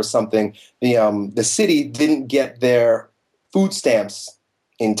Delaware or something. The city didn't get their food stamps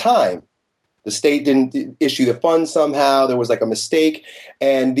in time. The state didn't issue the funds somehow. There was like a mistake,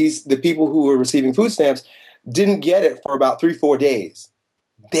 and the people who were receiving food stamps didn't get it for about 3-4 days.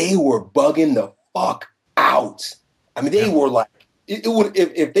 They were bugging the fuck out. I mean, they were like,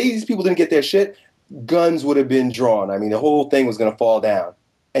 if these people didn't get their shit, guns would have been drawn. I mean, the whole thing was going to fall down.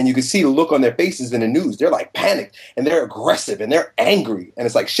 And you could see the look on their faces in the news. They're like panicked, and they're aggressive, and they're angry. And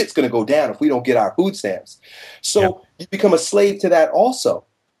it's like, shit's going to go down if we don't get our food stamps. So you become a slave to that also.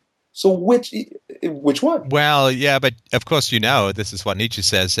 So which one? Well, yeah, but of course, this is what Nietzsche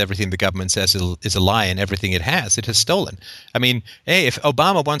says: everything the government says is a lie, and everything it has stolen. I mean, hey, if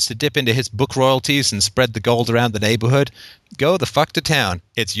Obama wants to dip into his book royalties and spread the gold around the neighborhood, go the fuck to town.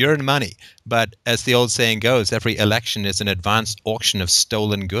 It's your money. But as the old saying goes, every election is an advanced auction of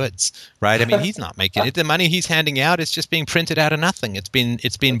stolen goods, right? I mean, he's not making it. The money he's handing out is just being printed out of nothing. It's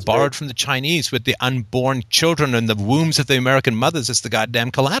been borrowed from the Chinese, with the unborn children in the wombs of the American mothers as the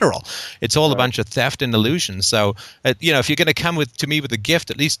goddamn collateral. It's all a bunch of theft and illusion. So, if you're going to come to me with a gift,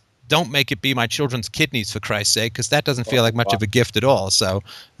 at least don't make it be my children's kidneys, for Christ's sake, because that doesn't feel like much of a gift at all. So,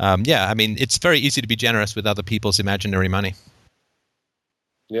 I mean, it's very easy to be generous with other people's imaginary money.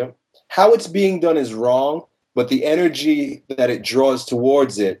 Yeah. How it's being done is wrong, but the energy that it draws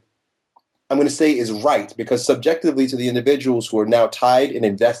towards it, I'm going to say, is right, because subjectively to the individuals who are now tied and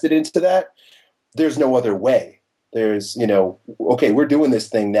invested into that, there's no other way. There's, okay, we're doing this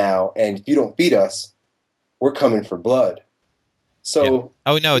thing now, and if you don't feed us, we're coming for blood. So,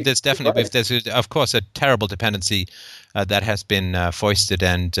 oh no, there's definitely there's of course a terrible dependency that has been foisted,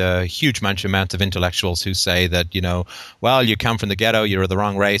 and huge amount of intellectuals who say that well, you come from the ghetto, you're of the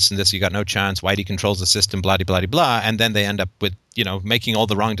wrong race, and you got no chance. Whitey controls the system, blah blah blah blah, and then they end up with making all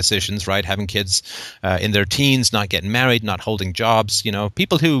the wrong decisions, right? Having kids in their teens, not getting married, not holding jobs.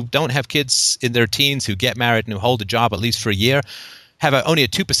 People who don't have kids in their teens, who get married and who hold a job at least for a year, have only a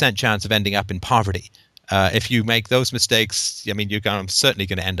 2% chance of ending up in poverty. If you make those mistakes, I mean, you're certainly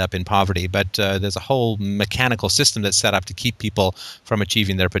going to end up in poverty. But there's a whole mechanical system that's set up to keep people from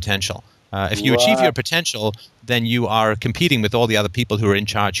achieving their potential. If you achieve your potential, then you are competing with all the other people who are in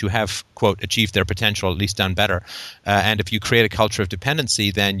charge who have, quote, achieved their potential, or at least done better. And if you create a culture of dependency,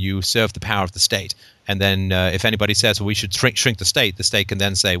 then you serve the power of the state. And then if anybody says, well, we should shrink the state can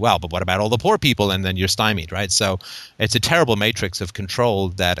then say, well, but what about all the poor people? And then you're stymied, right? So it's a terrible matrix of control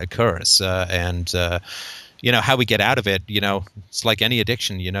that occurs. How we get out of it, it's like any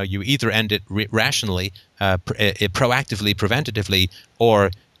addiction. You either end it rationally, proactively, preventatively,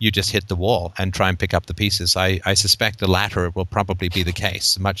 or you just hit the wall and try and pick up the pieces. I suspect the latter will probably be the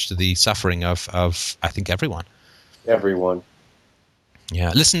case, much to the suffering of I think, everyone. Everyone.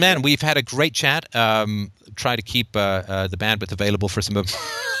 Yeah. Listen, man, we've had a great chat. Try to keep the bandwidth available for some of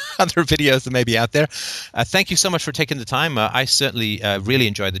other videos that may be out there. Thank you so much for taking the time. I certainly really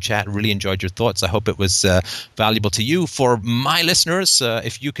enjoyed the chat, really enjoyed your thoughts. I hope it was valuable to you. For my listeners,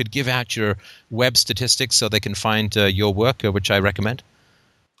 if you could give out your web statistics so they can find your work, which I recommend.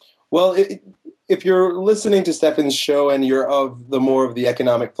 Well, if you're listening to Stefan's show and you're of the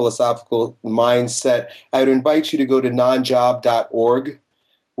economic philosophical mindset, I would invite you to go to nonjob.org.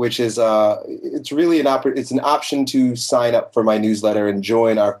 which is it's really it's an option to sign up for my newsletter and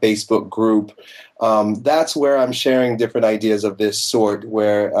join our Facebook group. That's where I'm sharing different ideas of this sort,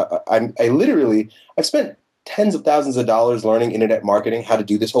 where I've spent tens of thousands of dollars learning internet marketing, how to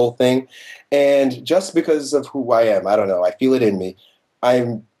do this whole thing. And just because of who I am, I don't know, I feel it in me,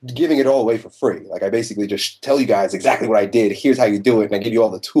 I'm giving it all away for free. Like, I basically just tell you guys exactly what I did. Here's how you do it. And I give you all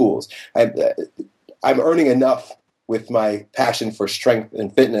the tools. I'm earning enough with my passion for strength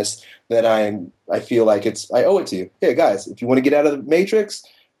and fitness that I feel like I owe it to you. Hey guys, if you want to get out of the matrix,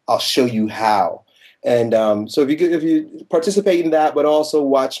 I'll show you how. And so if you participate in that, but also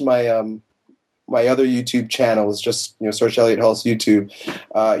watch my my other YouTube channels, just search Elliott Hulse YouTube,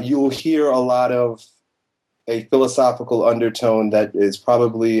 you'll hear a lot of a philosophical undertone that is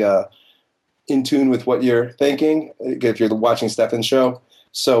probably in tune with what you're thinking if you're watching Stefan's show.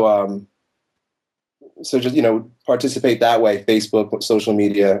 So so just participate that way. Facebook, social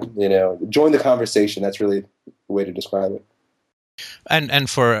media, join the conversation. That's really the way to describe it. And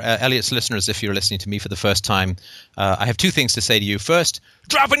for Elliott's listeners, if you're listening to me for the first time, I have two things to say to you. First,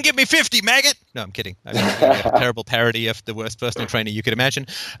 drop and give me 50, maggot! No, I'm kidding. I mean, a terrible parody of the worst personal trainer you could imagine.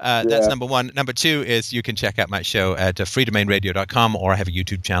 That's number one. Number two is you can check out my show at freedomainradio.com, or I have a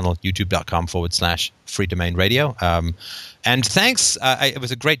YouTube channel, youtube.com/freedomainradio. And thanks. It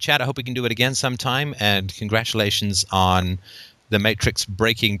was a great chat. I hope we can do it again sometime. And congratulations on the matrix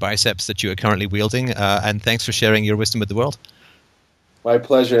breaking biceps that you are currently wielding. And thanks for sharing your wisdom with the world. My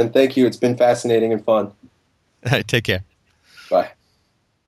pleasure, and thank you. It's been fascinating and fun. Take care.